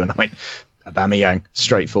I do?" And I went, "Aubameyang,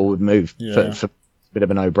 straightforward move for a bit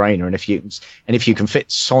of a no-brainer." And if you can fit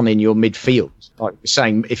Son in your midfield, like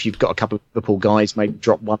saying, if you've got a couple of Liverpool guys, maybe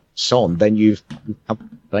drop one Son, then you've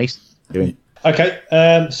base doing. Okay,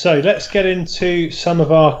 so let's get into some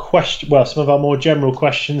of our some of our more general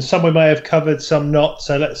questions. Some we may have covered, some not.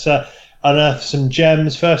 So let's unearth some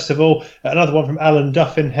gems. First of all, another one from Alan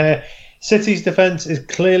Duffin here. City's defence is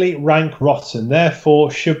clearly rank rotten.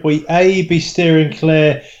 Therefore, should we A, be steering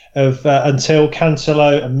clear of until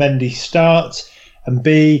Cancelo and Mendy start, and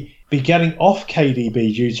B, be getting off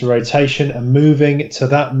KDB due to rotation and moving to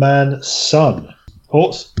that man Son?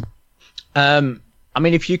 Thoughts? I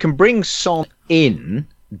mean, if you can bring Son in,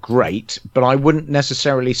 great, but I wouldn't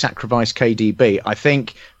necessarily sacrifice KDB. I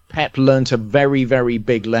think Pep learnt a very, very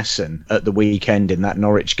big lesson at the weekend in that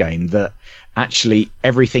Norwich game, that actually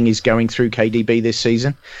everything is going through KDB this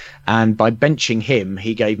season. And by benching him,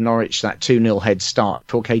 he gave Norwich that 2-0 head start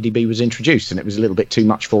before KDB was introduced, and it was a little bit too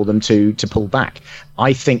much for them to pull back.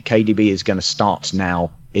 I think KDB is going to start now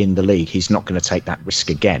in the league. He's not going to take that risk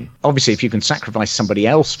again. Obviously, if you can sacrifice somebody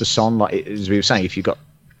else for Son, like as we were saying, if you've got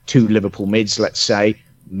 2 Liverpool mids, let's say,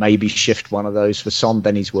 maybe shift one of those for Son,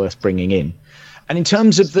 then he's worth bringing in. And in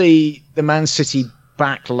terms of the Man City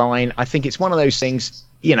back line, I think it's one of those things,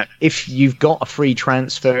 if you've got a free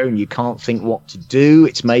transfer and you can't think what to do,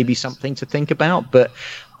 it's maybe something to think about, but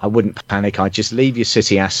I wouldn't panic. I'd just leave your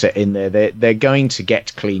City asset in there. They're going to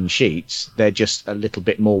get clean sheets. They're just a little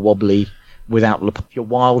bit more wobbly without your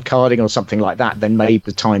wild carding or something like that, then maybe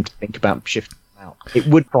the time to think about shifting them out. It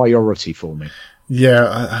would priority for me.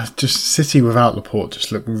 Yeah, just City without Laporte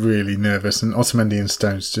just look really nervous, and Otamendi and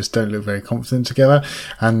Stones just don't look very confident together.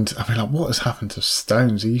 And I mean, what has happened to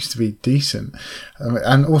Stones? He used to be decent.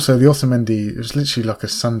 And also the Otamendi, it was literally like a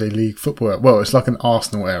Sunday League football. Well, it's like an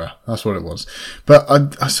Arsenal era. That's what it was. But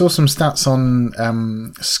I saw some stats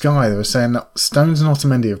on Sky that were saying that Stones and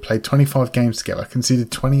Otamendi have played 25 games together,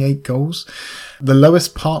 conceded 28 goals. The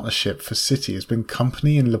lowest partnership for City has been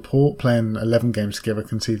Kompany and Laporte playing 11 games together,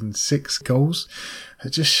 conceding 6 goals. It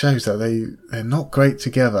just shows that they're not great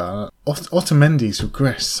together. Otamendi's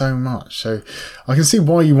regressed so much, so I can see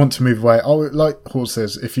why you want to move away. Like Hall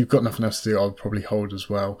says, if you've got nothing else to do, I would probably hold as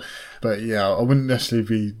well. But yeah, I wouldn't necessarily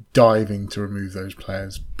be diving to remove those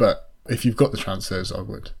players. But if you've got the transfers, I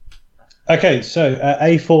would. Okay, so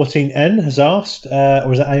A14N has asked,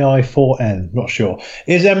 or is it AI4N? Not sure.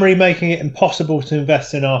 Is Emery making it impossible to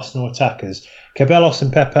invest in Arsenal attackers? Cabellos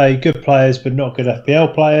and Pepe, good players, but not good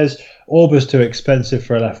FPL players. Orba's too expensive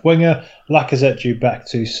for a left winger. Lacazette due back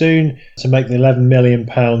too soon to make the £11 million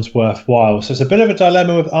worthwhile. So it's a bit of a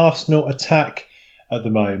dilemma with Arsenal attack at the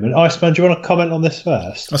moment. Iceman, do you want to comment on this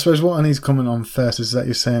first? I suppose what I need to comment on first is that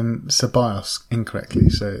you're saying Ceballos incorrectly.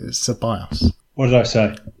 So it's Ceballos. What did I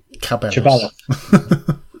say? Cabellos.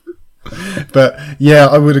 But yeah,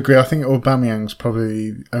 I would agree. I think Aubameyang's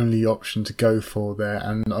probably the only option to go for there,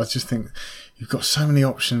 and I just think you've got so many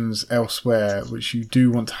options elsewhere which you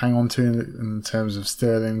do want to hang on to in terms of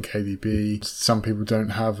Sterling, KDB. Some people don't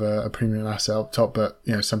have a premium asset up top, but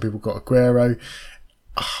some people got Aguero.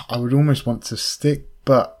 I would almost want to stick,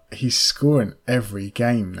 but he's scoring every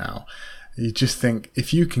game now. You just think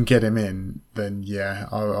if you can get him in, then yeah,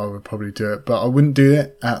 I would probably do it. But I wouldn't do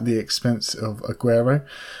it at the expense of Aguero.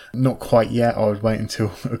 Not quite yet. I would wait until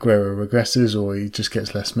Aguero regresses or he just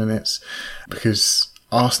gets less minutes, because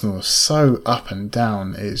Arsenal are so up and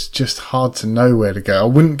down. It's just hard to know where to go. I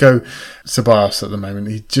wouldn't go Ceballos at the moment.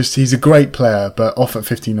 He's a great player, but off at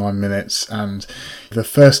 59 minutes. And the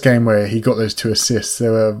first game where he got those 2 assists, they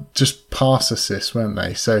were just pass assists, weren't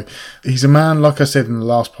they? So he's a man, like I said in the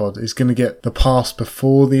last pod, is going to get the pass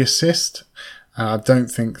before the assist. And I don't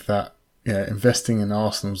think that investing in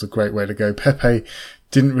Arsenal is a great way to go. Pepe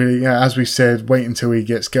didn't really, as we said, wait until he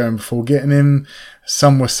gets going before getting him.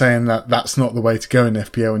 Some were saying that that's not the way to go in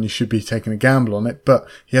FPL and you should be taking a gamble on it, but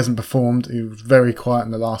he hasn't performed. He was very quiet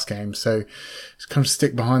in the last game, so just kind of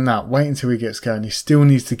stick behind that. Wait until he gets going. He still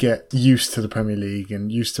needs to get used to the Premier League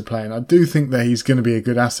and used to playing. I do think that he's going to be a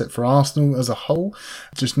good asset for Arsenal as a whole,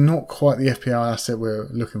 just not quite the FPL asset we're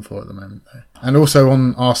looking for at the moment, though. And also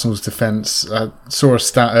on Arsenal's defence, I saw a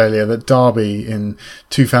stat earlier that Derby in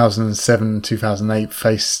 2007-2008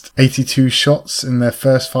 faced 82 shots in their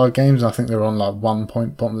first 5 games. I think they're on like 1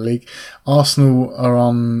 point bottom of the league. Arsenal are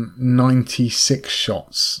on 96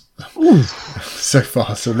 shots so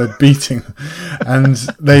far, so they're beating. And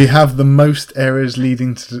they have the most errors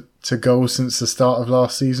leading to goals since the start of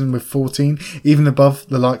last season with 14, even above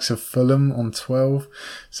the likes of Fulham on 12.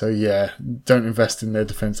 So yeah, don't invest in their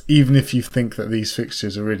defence. Even if you think that these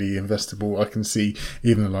fixtures are really investable, I can see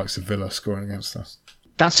even the likes of Villa scoring against us.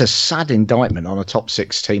 That's a sad indictment on a top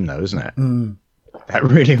 6 team though, isn't it? That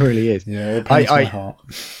really, really is. Yeah, it pains my heart.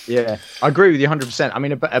 Yeah, I agree with you 100%. I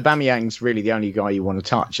mean, Aubameyang's really the only guy you want to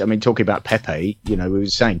touch. I mean, talking about Pepe, we were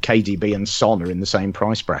saying KDB and Son are in the same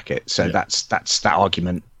price bracket. So that's that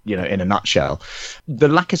argument, in a nutshell. The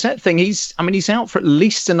Lacazette thing, he's out for at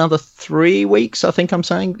least another 3 weeks, I think I'm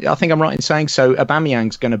right in saying. So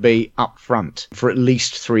Aubameyang's going to be up front for at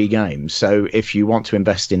least 3 games. So if you want to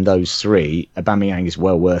invest in those 3, Aubameyang is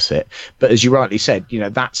well worth it. But as you rightly said,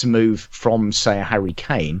 that's a move from, say, a Harry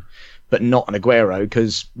Kane, but not an Aguero,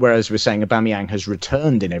 because whereas we're saying Aubameyang has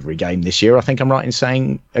returned in every game this year, I think I'm right in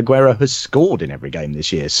saying Aguero has scored in every game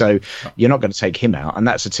this year. So you're not going to take him out. And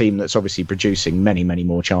that's a team that's obviously producing many, many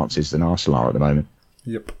more chances than Arsenal are at the moment.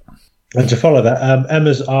 Yep. And to follow that,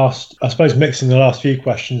 Emma's asked, I suppose mixing the last few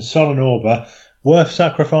questions, Son and Auba, worth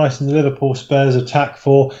sacrificing the Liverpool Spurs attack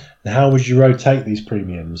for, and how would you rotate these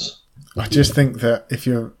premiums? I just think that if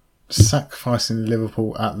you're sacrificing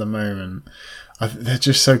Liverpool at the moment, they're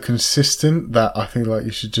just so consistent that I feel like you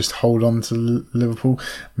should just hold on to Liverpool.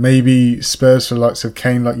 Maybe Spurs for the likes of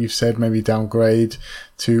Kane, like you've said, maybe downgrade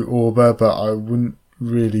to Auba, but I wouldn't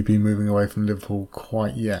really be moving away from Liverpool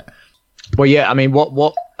quite yet. Well, yeah, I mean,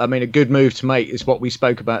 a good move to make is what we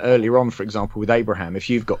spoke about earlier on, for example, with Abraham. If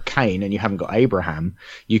you've got Kane and you haven't got Abraham,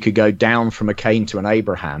 you could go down from a Kane to an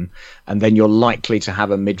Abraham, and then you're likely to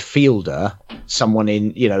have a midfielder, someone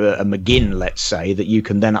in, a McGinn, let's say, that you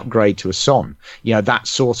can then upgrade to a Son. That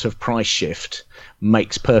sort of price shift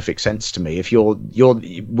makes perfect sense to me. If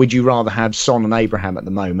would you rather have Son and Abraham at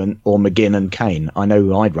the moment, or McGinn and Kane? I know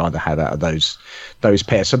who I'd rather have out of those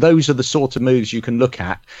pairs. So those are the sort of moves you can look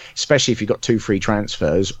at, especially if you've got 2 free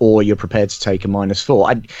transfers or you're prepared to take a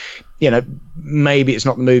 -4. Maybe it's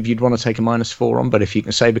not the move you'd want to take a -4 on, but if you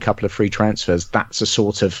can save a couple of free transfers, that's a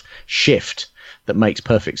sort of shift that makes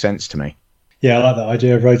perfect sense to me. Yeah, I like that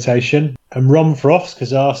idea of rotation. And Ron Frost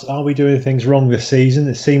has asked, are we doing things wrong this season?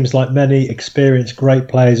 It seems like many experienced great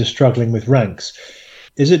players are struggling with ranks.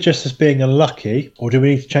 Is it just us being unlucky, or do we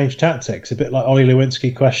need to change tactics? A bit like Ollie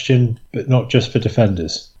Lewinsky question, but not just for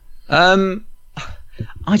defenders. There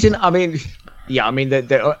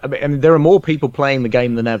are more people playing the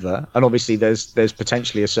game than ever, and obviously there's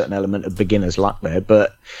potentially a certain element of beginner's luck there,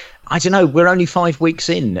 but I don't know, we're only 5 weeks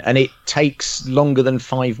in, and it takes longer than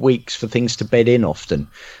 5 weeks for things to bed in often.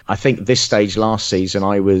 I think this stage last season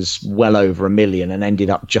I was well over 1 million and ended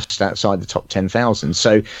up just outside the top 10,000.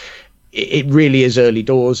 So it really is early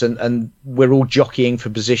doors, and we're all jockeying for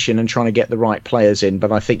position and trying to get the right players in.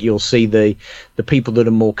 But I think you'll see the people that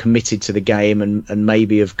are more committed to the game and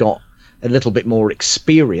maybe have got a little bit more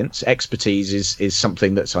expertise is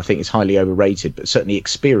something that's, I think, is highly overrated, but certainly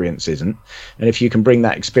experience isn't. And if you can bring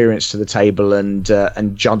that experience to the table and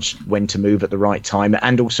judge when to move at the right time,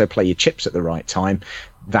 and also play your chips at the right time,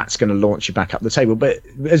 that's going to launch you back up the table. But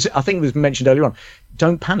as I think was mentioned earlier on,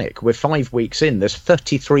 don't panic. We're 5 weeks in. There's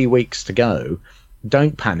 33 weeks to go.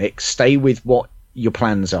 Don't panic. Stay with what your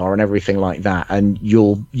plans are and everything like that, and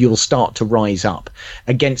you'll start to rise up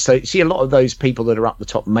against those. See, a lot of those people that are up the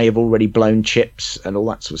top may have already blown chips and all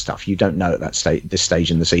that sort of stuff. You don't know at this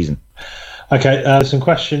stage in the season. Okay, some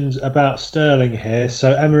questions about Sterling here.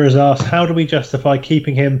 So Emma has asked, how do we justify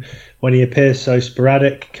keeping him when he appears so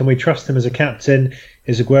sporadic? Can we trust him as a captain?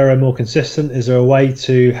 Is Aguero more consistent? Is there a way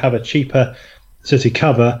to have a cheaper City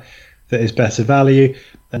cover that is better value?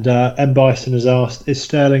 And M. Bison has asked, is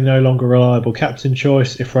Sterling no longer a reliable captain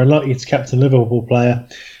choice? If we're unlikely to captain a Liverpool player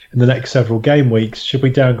in the next several game weeks, should we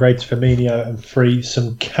downgrade to Firmino and free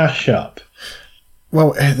some cash up?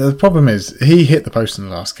 Well, the problem is he hit the post in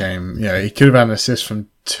the last game. He could have had an assist from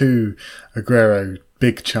 2 Aguero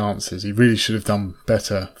big chances. He really should have done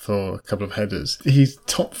better for a couple of headers. He's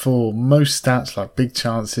top for most stats, like big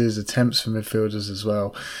chances, attempts for midfielders as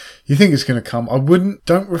well. You think it's going to come.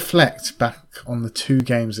 Don't reflect back on the 2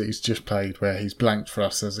 games that he's just played where he's blanked for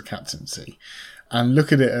us as a captaincy. And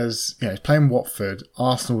look at it as, he's playing Watford.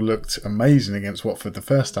 Arsenal looked amazing against Watford the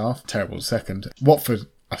first half, terrible the second. Watford,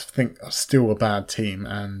 I think, are still a bad team,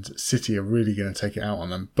 and City are really going to take it out on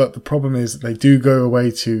them. But the problem is they do go away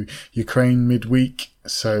to Ukraine midweek,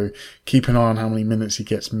 so keep an eye on how many minutes he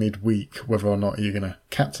gets midweek, whether or not you're going to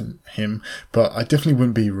captain him. But I definitely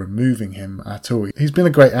wouldn't be removing him at all. He's been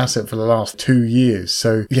a great asset for the last 2 years.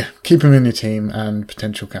 So yeah, keep him in your team and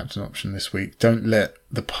potential captain option this week. Don't let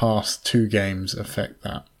the past 2 games affect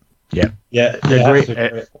that. Yeah, agree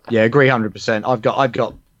 100%. I've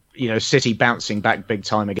got City bouncing back big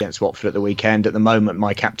time against Watford at the weekend. At the moment,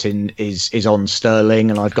 my captain is on Sterling,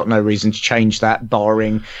 and I've got no reason to change that,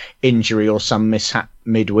 barring injury or some mishap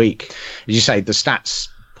midweek. As you say, the stats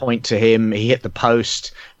point to him. He hit the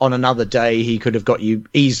post. On another day, he could have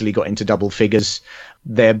easily got into double figures.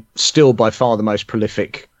 They're still by far the most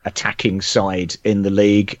prolific attacking side in the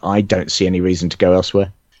league. I don't see any reason to go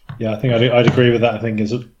elsewhere. Yeah, I think I'd agree with that. I think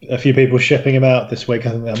there's a few people shipping him out this week.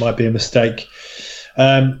 I think that might be a mistake.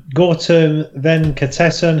 Gautam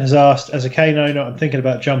Venkatesan has asked, as a Kane owner, I'm thinking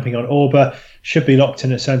about jumping on Auba. Should be locked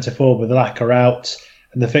in at centre forward with Laka out,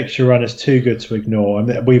 and the fixture run is too good to ignore. I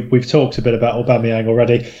mean, we've talked a bit about Aubameyang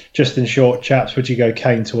already. Just in short, chaps, would you go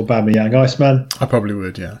Kane to Aubameyang, Iceman? I probably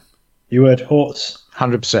would, yeah. You would, Horts?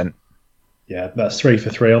 100%. Yeah, that's 3 for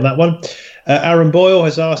 3 on that one. Aaron Boyle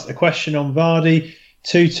has asked a question on Vardy.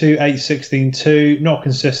 2-2, 8-16, 2. Not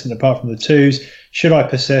consistent apart from the 2s. Should I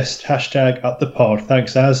persist? Hashtag up the pod.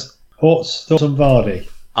 Thanks, Az. Horts, thoughts on Vardy?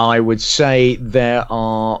 I would say there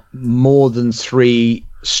are more than 3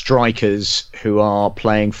 strikers who are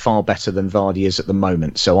playing far better than Vardy is at the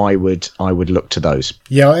moment. So I would look to those.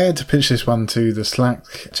 Yeah, I had to pitch this one to the Slack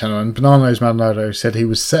channel, and Bananos Maldonado said he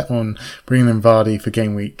was set on bringing in Vardy for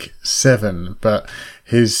game week 7, but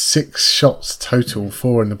his 6 shots total,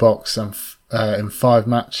 4 in the box and in 5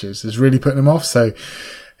 matches, is really putting him off. So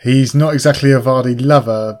he's not exactly a Vardy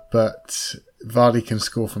lover, but Vardy can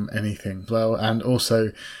score from anything as well. And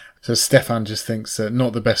also, so Stefan just thinks that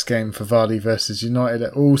not the best game for Vardy versus United.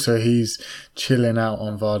 Also, he's chilling out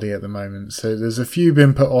on Vardy at the moment. So there's a few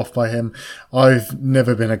been put off by him. I've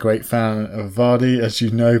never been a great fan of Vardy, as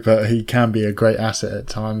you know, but he can be a great asset at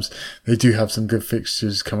times. They do have some good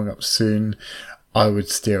fixtures coming up soon. I would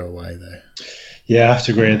steer away though. Yeah, I have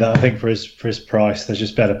to agree with that. I think for his price, there's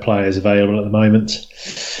just better players available at the moment.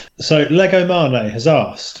 So Lego Mane has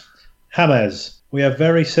asked, James, we have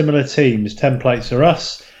very similar teams, templates are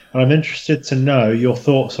us, and I'm interested to know your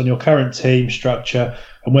thoughts on your current team structure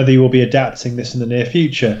and whether you will be adapting this in the near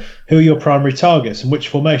future. Who are your primary targets and which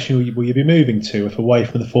formation will you be moving to if away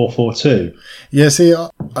from the 4-4-2? Yeah, see,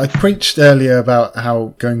 I preached earlier about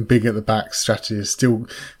how going big at the back strategy is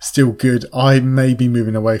still good. I may be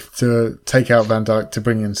moving away to take out Van Dijk to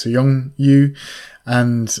bring in Soyuncu,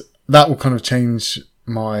 and that will kind of change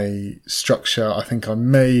my structure. I think I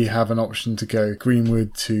may have an option to go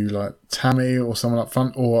Greenwood to like Tammy or someone up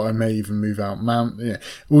front, or I may even move out Mount. Yeah,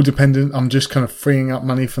 all dependent. I'm just kind of freeing up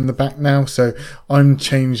money from the back now, so I'm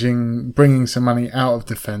bringing some money out of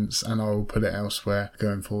defence, and I'll put it elsewhere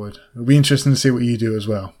going forward. It'll be interesting to see what you do as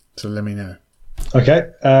well, so let me know. Okay,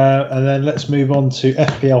 and then let's move on to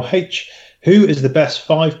FPLH. Who is the best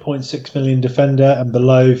 5.6 million defender and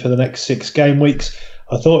below for the next 6 game weeks?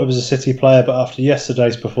 I thought it was a City player, but after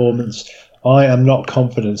yesterday's performance, I am not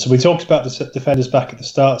confident. So we talked about the defenders back at the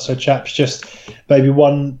start. So chaps, just maybe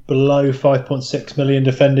one below 5.6 million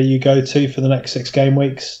defender you go to for the next 6 game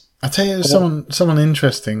weeks. I tell you, someone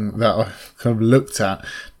interesting that I kind of looked at.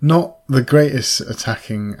 Not the greatest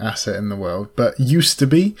attacking asset in the world, but used to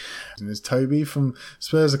be. And there's Toby from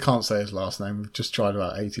Spurs. I can't say his last name. We've just tried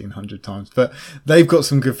about 1,800 times, but they've got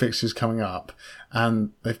some good fixtures coming up,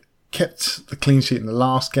 and they've kept the clean sheet in the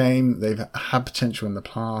last game. They've had potential in the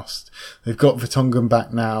past. They've got Vertonghen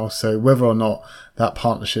back now, so whether or not that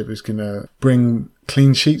partnership is going to bring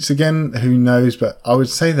clean sheets again, who knows? But I would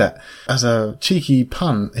say that as a cheeky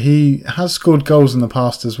punt, he has scored goals in the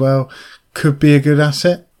past as well. Could be a good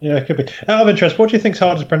asset. Yeah, it could be. Out of interest, what do you think's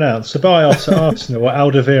hard to pronounce? Ceballos, Arsenal, or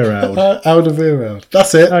Alderweireld? Alderweireld.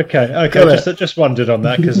 That's it. Okay. Just wondered on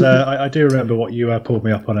that because I do remember what you pulled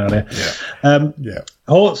me up on earlier. Yeah.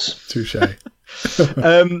 Horts? Touche.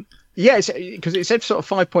 Yeah, because it said sort of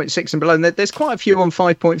 5.6 and below, and there's quite a few on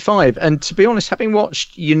 5.5. And to be honest, having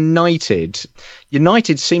watched United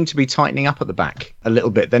seem to be tightening up at the back a little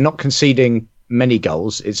bit. They're not conceding many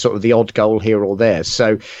goals. It's sort of the odd goal here or there.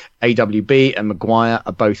 So AWB and Maguire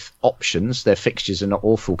are both options. Their fixtures are not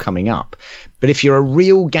awful coming up. But if you're a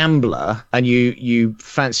real gambler and you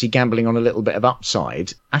fancy gambling on a little bit of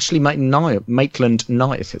upside, Ashley Maitland-Niles.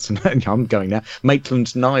 I'm going now.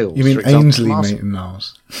 Maitland-Niles. You mean Ainsley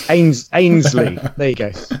Maitland-Niles? Ainsley. There you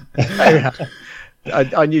go.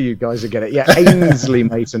 I knew you guys would get it. Yeah, Ainsley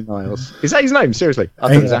Maitland-Niles. Is that his name? Seriously?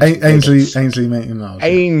 Ainsley Maitland-Niles.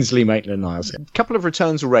 Ainsley Maitland-Niles. A couple of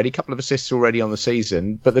returns already, a couple of assists already on the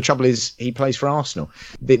season, but the trouble is he plays for Arsenal.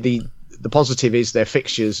 The positive is their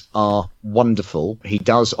fixtures are wonderful. He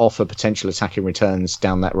does offer potential attacking returns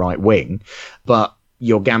down that right wing, but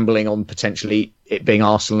you're gambling on potentially it being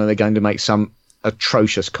Arsenal and they're going to make some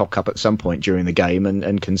atrocious cock up at some point during the game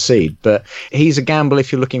and concede. But he's a gamble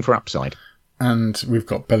if you're looking for upside. And we've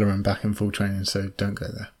got Bellerin back in full training, so don't go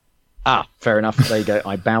there. Fair enough. There you go.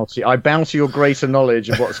 I bow to your greater knowledge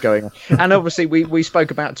of what's going on. And obviously, we spoke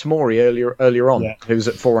about Tomori earlier on, who's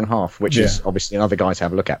at 4.5, which is obviously another guy to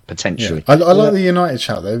have a look at potentially. Yeah. I like the United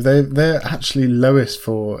shout though. They're actually lowest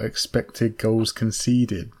for expected goals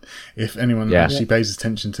conceded. If anyone actually pays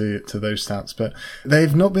attention to those stats, but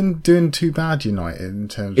they've not been doing too bad. United in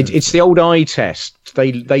terms of it's the old eye test.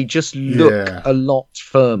 They just look a lot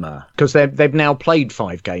firmer because they've now played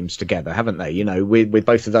 5 games together, haven't they? You know, with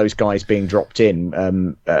both of those guys being dropped in,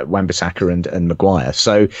 Wan-Bissaka and Maguire.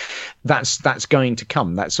 So that's going to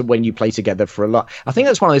come. That's when you play together for a lot. I think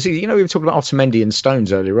that's one of those things. You know, we were talking about Otamendi and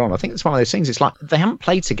Stones earlier on. I think it's one of those things. It's like they haven't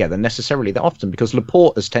played together necessarily that often because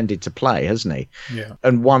Laporte has tended to play, hasn't he? Yeah.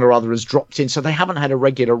 And one or other has dropped in, so they haven't had a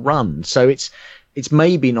regular run. So it's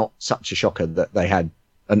maybe not such a shocker that they had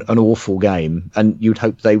an awful game, and you'd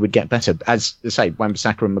hope they would get better. As I say,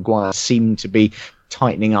 Wan-Bissaka and Maguire seem to be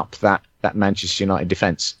tightening up that Manchester United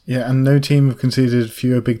defence. Yeah, and no team have conceded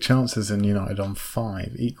fewer big chances than United on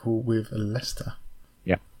 5, equal with Leicester.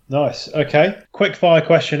 Yeah. Nice. Okay. Quick fire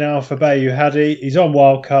question now for Bayu Hadi. He's on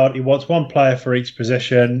wildcard. He wants one player for each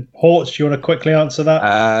position. Hortz, do you want to quickly answer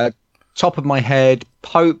that? Top of my head,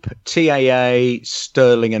 Pope, TAA,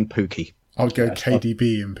 Sterling and Pukki. I'll go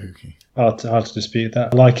KDB and Pukki. Hard to dispute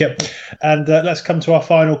that. I like it. And let's come to our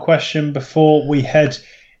final question before we head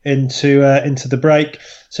into the break.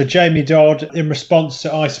 So Jamie Dodd, in response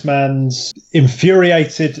to Iceman's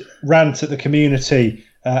infuriated rant at the community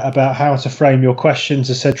about how to frame your questions,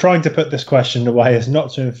 has said, trying to put this question away is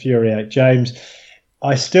not to infuriate James.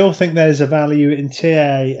 I still think there's a value in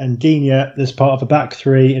TAA and Digne as part of a back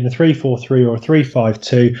three in a 3-4-3 or a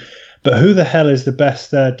 3-5-2. But who the hell is the best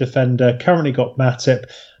third defender? Currently got Matip.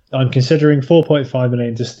 I'm considering 4.5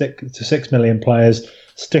 million to stick to 6 million players.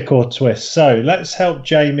 Stick or twist. So let's help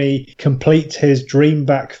Jamie complete his dream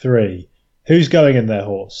back three. Who's going in there,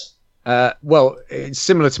 Horse? Well, it's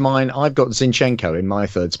similar to mine. I've got Zinchenko in my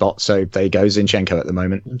third spot, so there you go, Zinchenko at the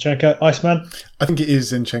moment. Zinchenko, Iceman? I think it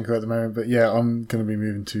is Zinchenko at the moment, but yeah, I'm going to be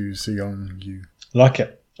moving to Seong-Yu. Like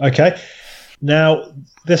it. Okay. Now,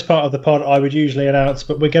 this part of the pod I would usually announce,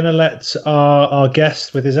 but we're going to let our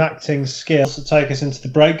guest with his acting skills take us into the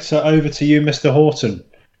break. So over to you, Mr. Horton.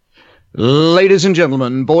 Ladies and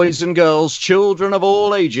gentlemen, boys and girls, children of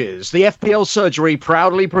all ages, the FPL Surgery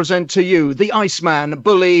proudly present to you the Iceman,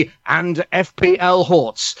 Bully and FPL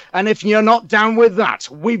Hortz. And if you're not down with that,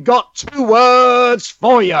 we've got 2 words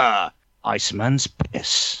for you. Iceman's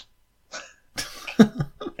piss.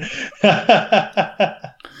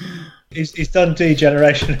 He's done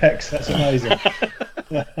D-Generation X. That's amazing.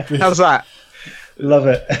 How's that? Love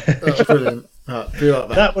it. That's brilliant. Be like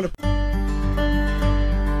that. That one.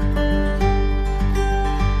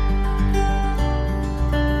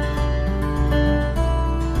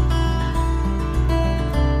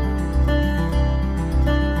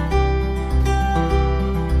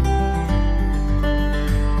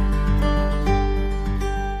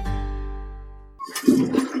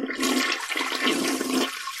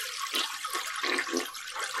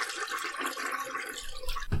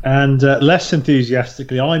 And less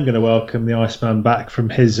enthusiastically, I'm going to welcome the Iceman back from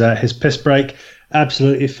his piss break.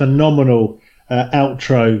 Absolutely phenomenal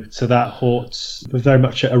outro to that, Hortz, with very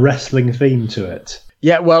much a wrestling theme to it.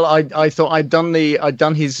 Yeah, well, I thought I'd done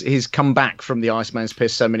his comeback from the Iceman's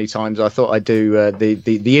Piss so many times. I thought I'd do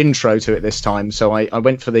the intro to it this time. So I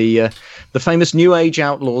went for the famous New Age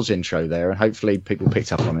Outlaws intro there, and hopefully people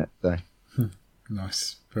picked up on it. So.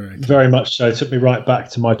 Nice. Very much so. It took me right back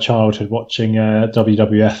to my childhood watching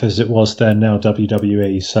WWF as it was then, now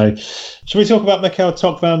WWE. So, should we talk about Mikhail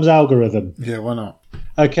Tokvam's algorithm? Yeah, why not?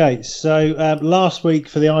 Okay, so last week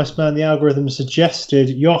for the Iceman, the algorithm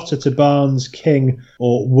suggested Jota to Barnes, King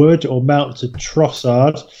or Wood, or Mount to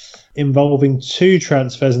Trossard, involving 2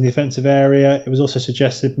 transfers in the offensive area. It was also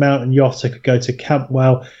suggested Mount and Jota could go to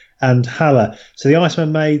Campwell and Haller. So the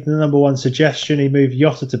Iceman made the number 1 suggestion. He moved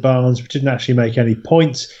Jota to Barnes, which didn't actually make any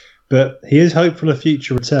points, but he is hopeful of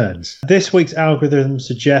future returns. This week's algorithm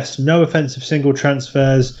suggests no offensive single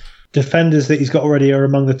transfers. Defenders that he's got already are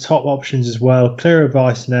among the top options as well. Clear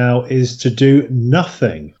advice now is to do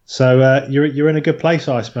nothing. So you're in a good place,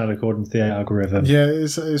 Iceman, according to the algorithm. Yeah,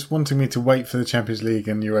 it's wanting me to wait for the Champions League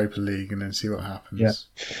and Europa League and then see what happens.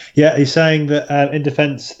 Yeah, he's saying that in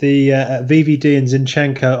defence, the VVD and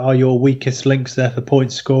Zinchenko are your weakest links there for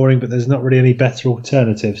point scoring, but there's not really any better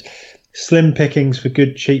alternatives. Slim pickings for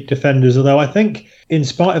good, cheap defenders, although I think, in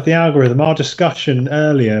spite of the algorithm, our discussion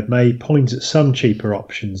earlier may point at some cheaper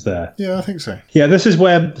options there. Yeah, I think so. Yeah, this is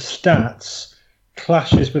where the stats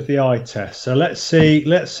clashes with the eye test. So let's see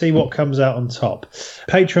what comes out on top.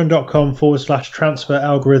 Patreon.com/transfer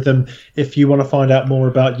algorithm if you want to find out more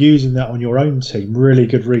about using that on your own team. Really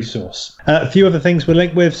good resource. A few other things we're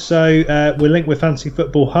linked with. So we're linked with Fantasy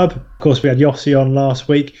Football Hub. Of course, we had Yossi on last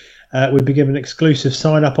week. We've been given an exclusive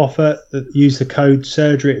sign-up offer. Use the code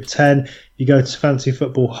surgery at 10. You go to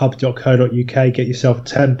fantasyfootballhub.co.uk, get yourself a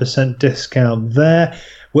 10% discount there.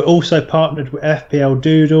 We're also partnered with FPL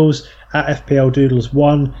Doodles at FPL Doodles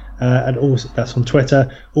 1, and also that's on Twitter.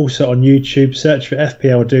 Also on YouTube, search for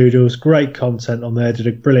FPL Doodles. Great content on there. Did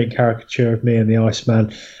a brilliant caricature of me and the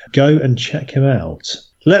Iceman. Go and check him out.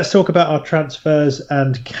 Let's talk about our transfers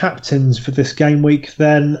and captains for this game week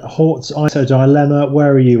then. Hort's ISO dilemma,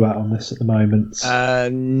 where are you at on this at the moment?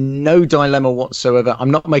 No dilemma whatsoever.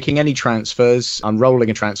 I'm not making any transfers. I'm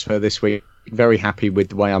rolling a transfer this week. Very happy with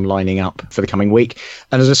the way I'm lining up for the coming week.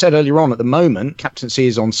 And as I said earlier on, at the moment, captaincy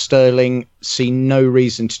is on Sterling. See no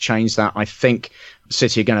reason to change that. I think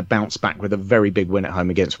City are going to bounce back with a very big win at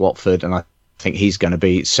home against Watford, and I think he's going to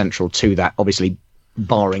be central to that, obviously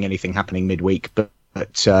barring anything happening midweek, but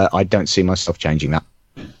I don't see myself changing that.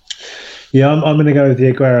 Yeah, I'm going to go with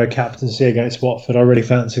the Aguero captaincy against Watford. I really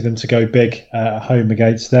fancy them to go big at home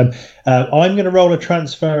against them. I'm going to roll a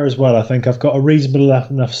transfer as well. I think I've got a reasonable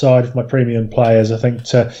enough side of my premium players, I think,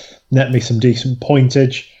 to net me some decent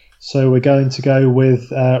pointage. So we're going to go with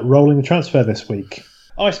rolling the transfer this week.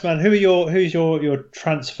 Iceman, who's your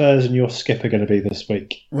transfers and your skipper going to be this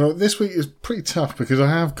week? Well, this week is pretty tough because I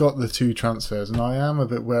have got the 2 transfers and I am a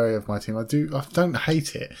bit wary of my team. I don't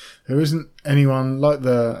hate it. There isn't anyone, like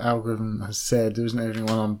the algorithm has said, there isn't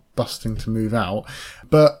anyone I'm busting to move out.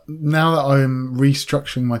 But now that I'm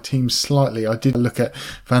restructuring my team slightly, I did look at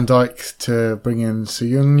Van Dijk to bring in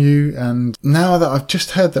Soyuncu, and now that I've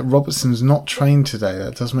just heard that Robertson's not trained today,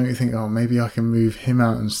 that does make me think, maybe I can move him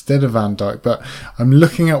out instead of Van Dijk. But I'm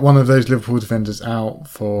looking at one of those Liverpool defenders out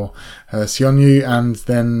for Soyuncu, and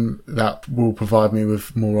then that will provide me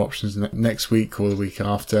with more options next week or the week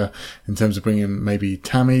after in terms of bringing maybe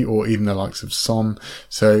Tammy or even the likes of Son.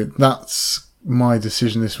 So that's my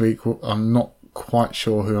decision this week. I'm not quite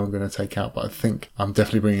sure who I'm going to take out, but I think I'm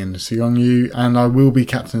definitely bringing in Soyuncu, and I will be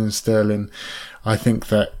captaining Sterling. I think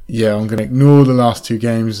that, I'm going to ignore the last 2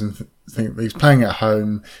 games and think that he's playing at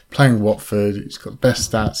home, playing Watford, he's got the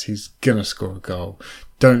best stats, he's going to score a goal.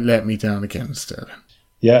 Don't let me down again, Sterling.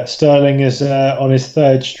 Yeah, Sterling is on his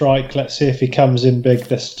 3rd strike. Let's see if he comes in big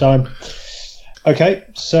this time. Okay,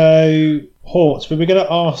 so Hort, we're going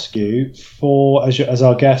to ask you for, as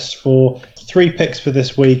our guest, for 3 picks for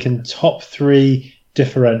this week and top 3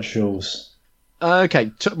 differentials.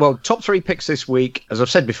 Okay, top 3 picks this week. As I've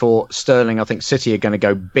said before, Sterling, I think City are going to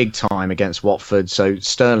go big time against Watford, so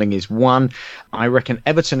Sterling is 1. I reckon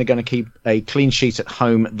Everton are going to keep a clean sheet at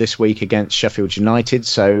home this week against Sheffield United,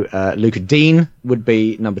 so Luca Dean would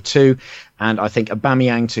be number 2. And I think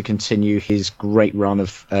Aubameyang to continue his great run of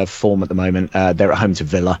form at the moment. They're at home to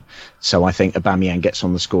Villa. So I think Aubameyang gets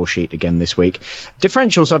on the score sheet again this week.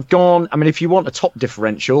 Differentials, I've gone, if you want a top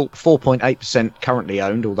differential, 4.8% currently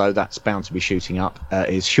owned, although that's bound to be shooting up,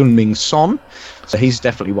 is Heung-min Son. So he's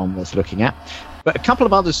definitely one worth looking at. But a couple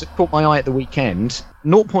of others that caught my eye at the weekend.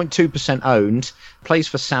 0.2% owned, plays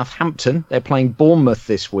for Southampton. They're playing Bournemouth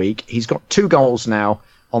this week. He's got 2 goals now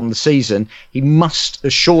on the season. He must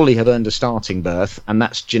surely have earned a starting berth, and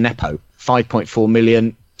that's Djenepo 5.4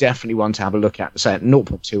 million. Definitely one to have a look at. Say at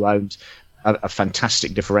 0.2 owned. A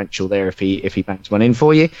fantastic differential there if he banks one in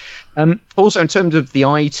for you. Also, in terms of the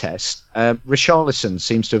eye test, Richarlison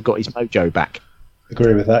seems to have got his mojo back.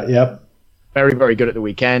 Agree with that. Yep. Very, very good at the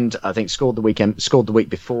weekend. I think scored the week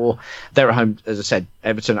before. They're at home, as I said,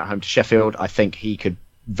 Everton at home to Sheffield. I think he could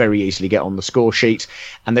very easily get on the score sheet.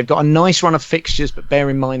 And they've got a nice run of fixtures, but bear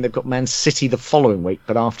in mind they've got Man City the following week.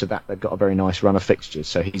 But after that, they've got a very nice run of fixtures,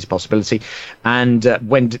 so he's a possibility. And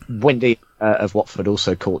Wendy of Watford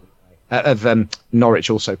also caught. Norwich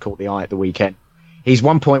also caught the eye at the weekend. He's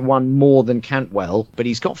 1.1 more than Cantwell, but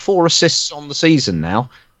he's got 4 assists on the season now,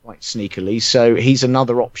 quite sneakily. So he's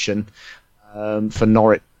another option for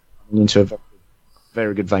Norwich into a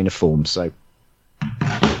very good vein of form. So,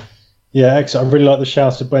 yeah, excellent. I really like the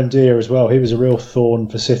shout of Buendia as well. He was a real thorn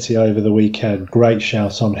for City over the weekend. Great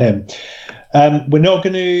shout on him. We're not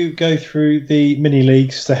going to go through the mini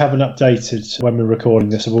leagues. They haven't updated when we're recording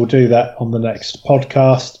this, so we'll do that on the next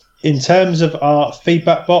podcast. In terms of our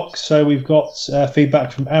feedback box, so we've got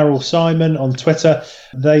feedback from Errol Simon on Twitter.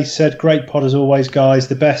 They said, great pod as always, guys,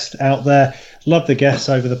 the best out there. Love the guests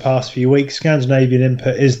over the past few weeks. Scandinavian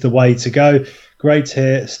input is the way to go. Great to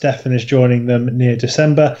hear Stefan is joining them near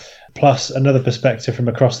December. Plus, another perspective from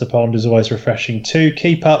across the pond is always refreshing too.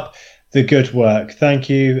 Keep up the good work. Thank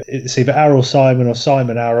you. It's either Errol Simon or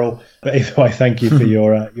Simon Errol. But either way, thank you for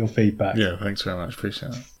your feedback. Yeah, thanks very much.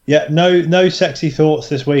 Appreciate it. Yeah, no sexy thoughts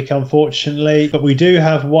this week, unfortunately. But we do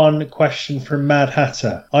have one question from Mad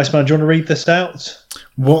Hatter. Iceman, do you want to read this out?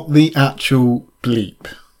 What the actual bleep?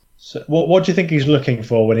 So what do you think he's looking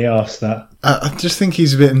for when he asks that? I just think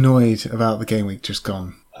he's a bit annoyed about the game week just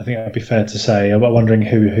gone. I think that'd be fair to say. I'm wondering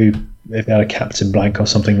who if they had a captain blank or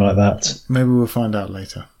something like that. Maybe we'll find out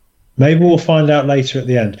later. Maybe we'll find out later at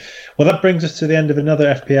the end. Well, that brings us to the end of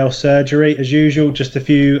another FPL surgery. As usual, just a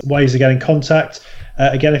few ways to get in contact.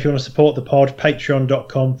 Again, if you want to support the pod,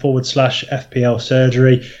 patreon.com/FPL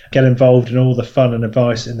surgery. Get involved in all the fun and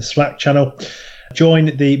advice in the Slack channel.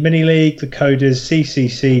 Join the mini league. The code is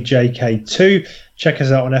CCCJK2. Check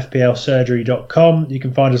us out on FPLsurgery.com. You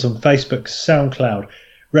can find us on Facebook, SoundCloud,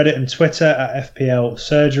 Reddit and Twitter at FPL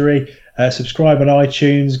Surgery. Subscribe on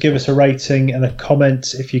iTunes. Give us a rating and a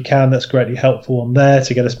comment if you can. That's greatly helpful on there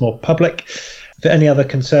to get us more public. For any other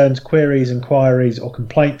concerns, queries, inquiries or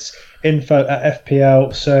complaints,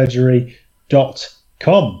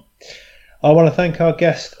 info@fplsurgery.com. I want to thank our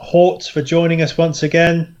guest Hort for joining us once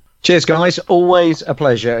again. Cheers, guys. Always a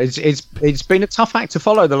pleasure. It's been a tough act to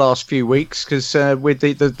follow the last few weeks because with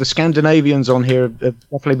the Scandinavians on here have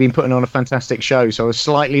definitely been putting on a fantastic show. So I was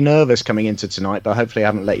slightly nervous coming into tonight, but hopefully I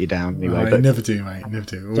haven't let you down anyway. No, never do, mate. Never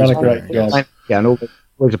do. Always done a great job. Yeah, and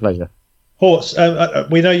always a pleasure. Hort,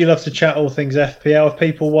 we know you love to chat all things FPL. If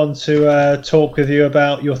people want to talk with you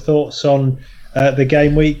about your thoughts on the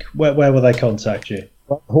game week, where will they contact you?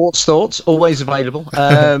 Hort's Thoughts, always available.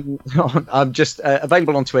 I'm just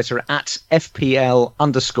available on Twitter at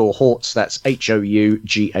FPL_Horts. That's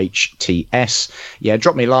HOUGHTS. Yeah,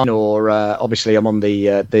 drop me a line, or obviously I'm on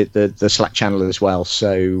the Slack channel as well.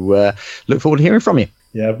 So look forward to hearing from you.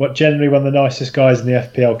 Yeah, but generally one of the nicest guys in the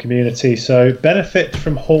FPL community. So benefit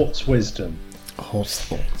from Hort's wisdom. Hort's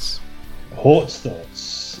Thoughts. Hort's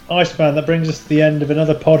Thoughts. Iceman, that brings us to the end of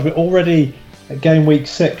another pod. We're already at game week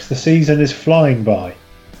 6. The season is flying by.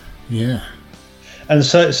 Yeah. And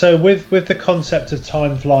so with the concept of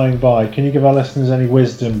time flying by, can you give our listeners any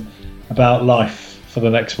wisdom about life for the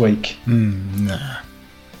next week? Nah.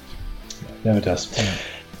 Never does. Yeah.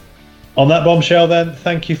 On that bombshell then,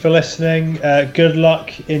 thank you for listening. Good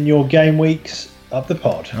luck in your game weeks. Up the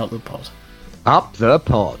pod. Up the pod. Up the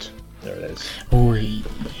pod. There it is. Oi.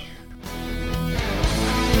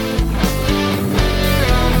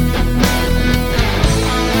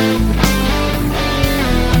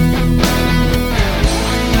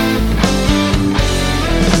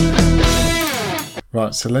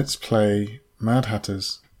 Right, so let's play Mad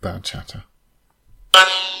Hatter's Bad Chatter.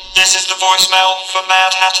 This is the voicemail for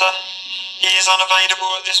Mad Hatter. He is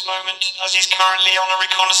unavailable at this moment as he's currently on a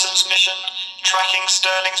reconnaissance mission, tracking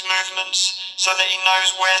Sterling's movements so that he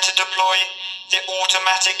knows where to deploy the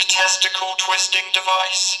automatic testicle twisting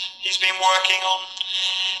device he's been working on.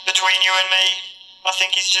 Between you and me, I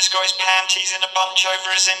think he's just got his panties in a bunch over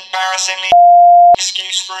his embarrassingly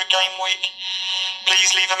excuse for a game week.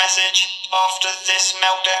 Please leave a message after this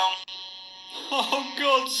meltdown. Oh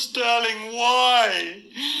God, Sterling, why?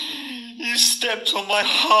 You stepped on my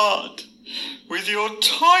heart with your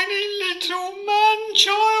tiny little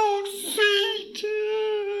man-child feet.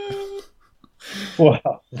 Wow.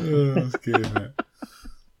 Oh, that's good, isn't it?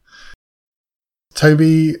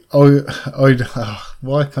 Toby, why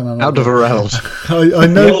can't I not? Alderweireld. I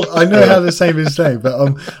know how to say his name, but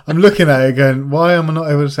I'm looking at it going, why am I not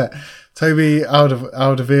able to say it? Toby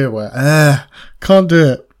Alderweireld. Can't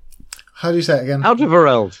do it. How do you say it again?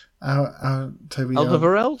 Alderweireld. Toby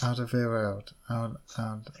Alderweireld? Alderweireld.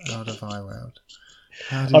 Alderweireld.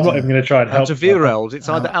 I'm not even going to try and help. Alderweireld. It's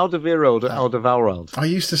either Alderweireld or Alderweireld. I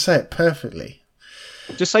used to say it perfectly.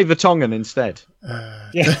 Just say Vertonghen instead.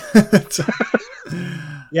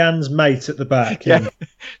 Jan's mate at the back. Yeah.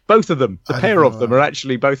 Both of them. The pair of them are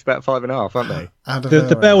actually both about 5.5, aren't they?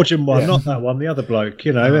 The Belgian one, not that one. The other bloke,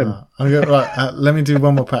 him. Right, let me do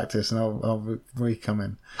one more practice and I'll re-come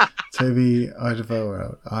in. Toby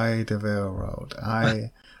Alderweireld.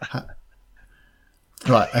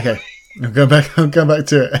 Right, okay. I'm going back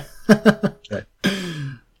to it. Okay.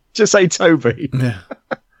 Just say Toby. Yeah.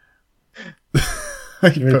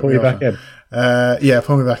 You put me back in? Yeah,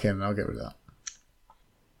 pull me back in and I'll get rid of that.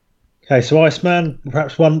 Okay, so Iceman,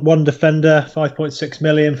 perhaps one defender, 5.6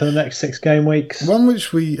 million for the next 6 game weeks. One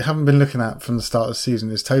which we haven't been looking at from the start of the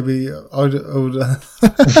season is Toby Alderweireld.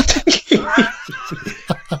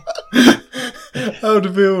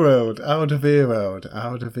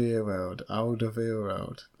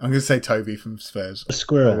 I'm going to say Toby from Spurs. A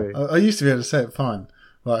squirrel. I used to be able to say it fine.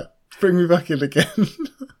 Right, bring me back in again.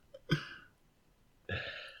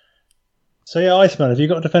 So yeah, Iceman, have you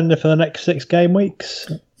got a defender for the next 6 game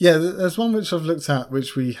weeks? Yeah, there's one which I've looked at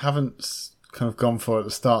which we haven't kind of gone for at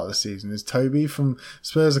the start of the season is Toby from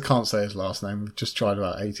Spurs. I can't say his last name. We've just tried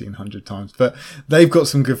about 1,800 times. But they've got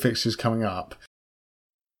some good fixtures coming up.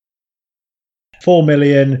 4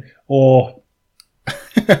 million or...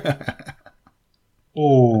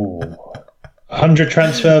 100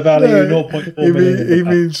 transfer value, no, 0.4 million. He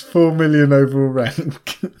means 4 million overall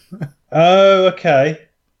rank. Oh, okay.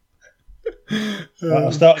 Right,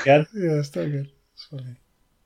 I'll start again. Yeah, start again. It's funny.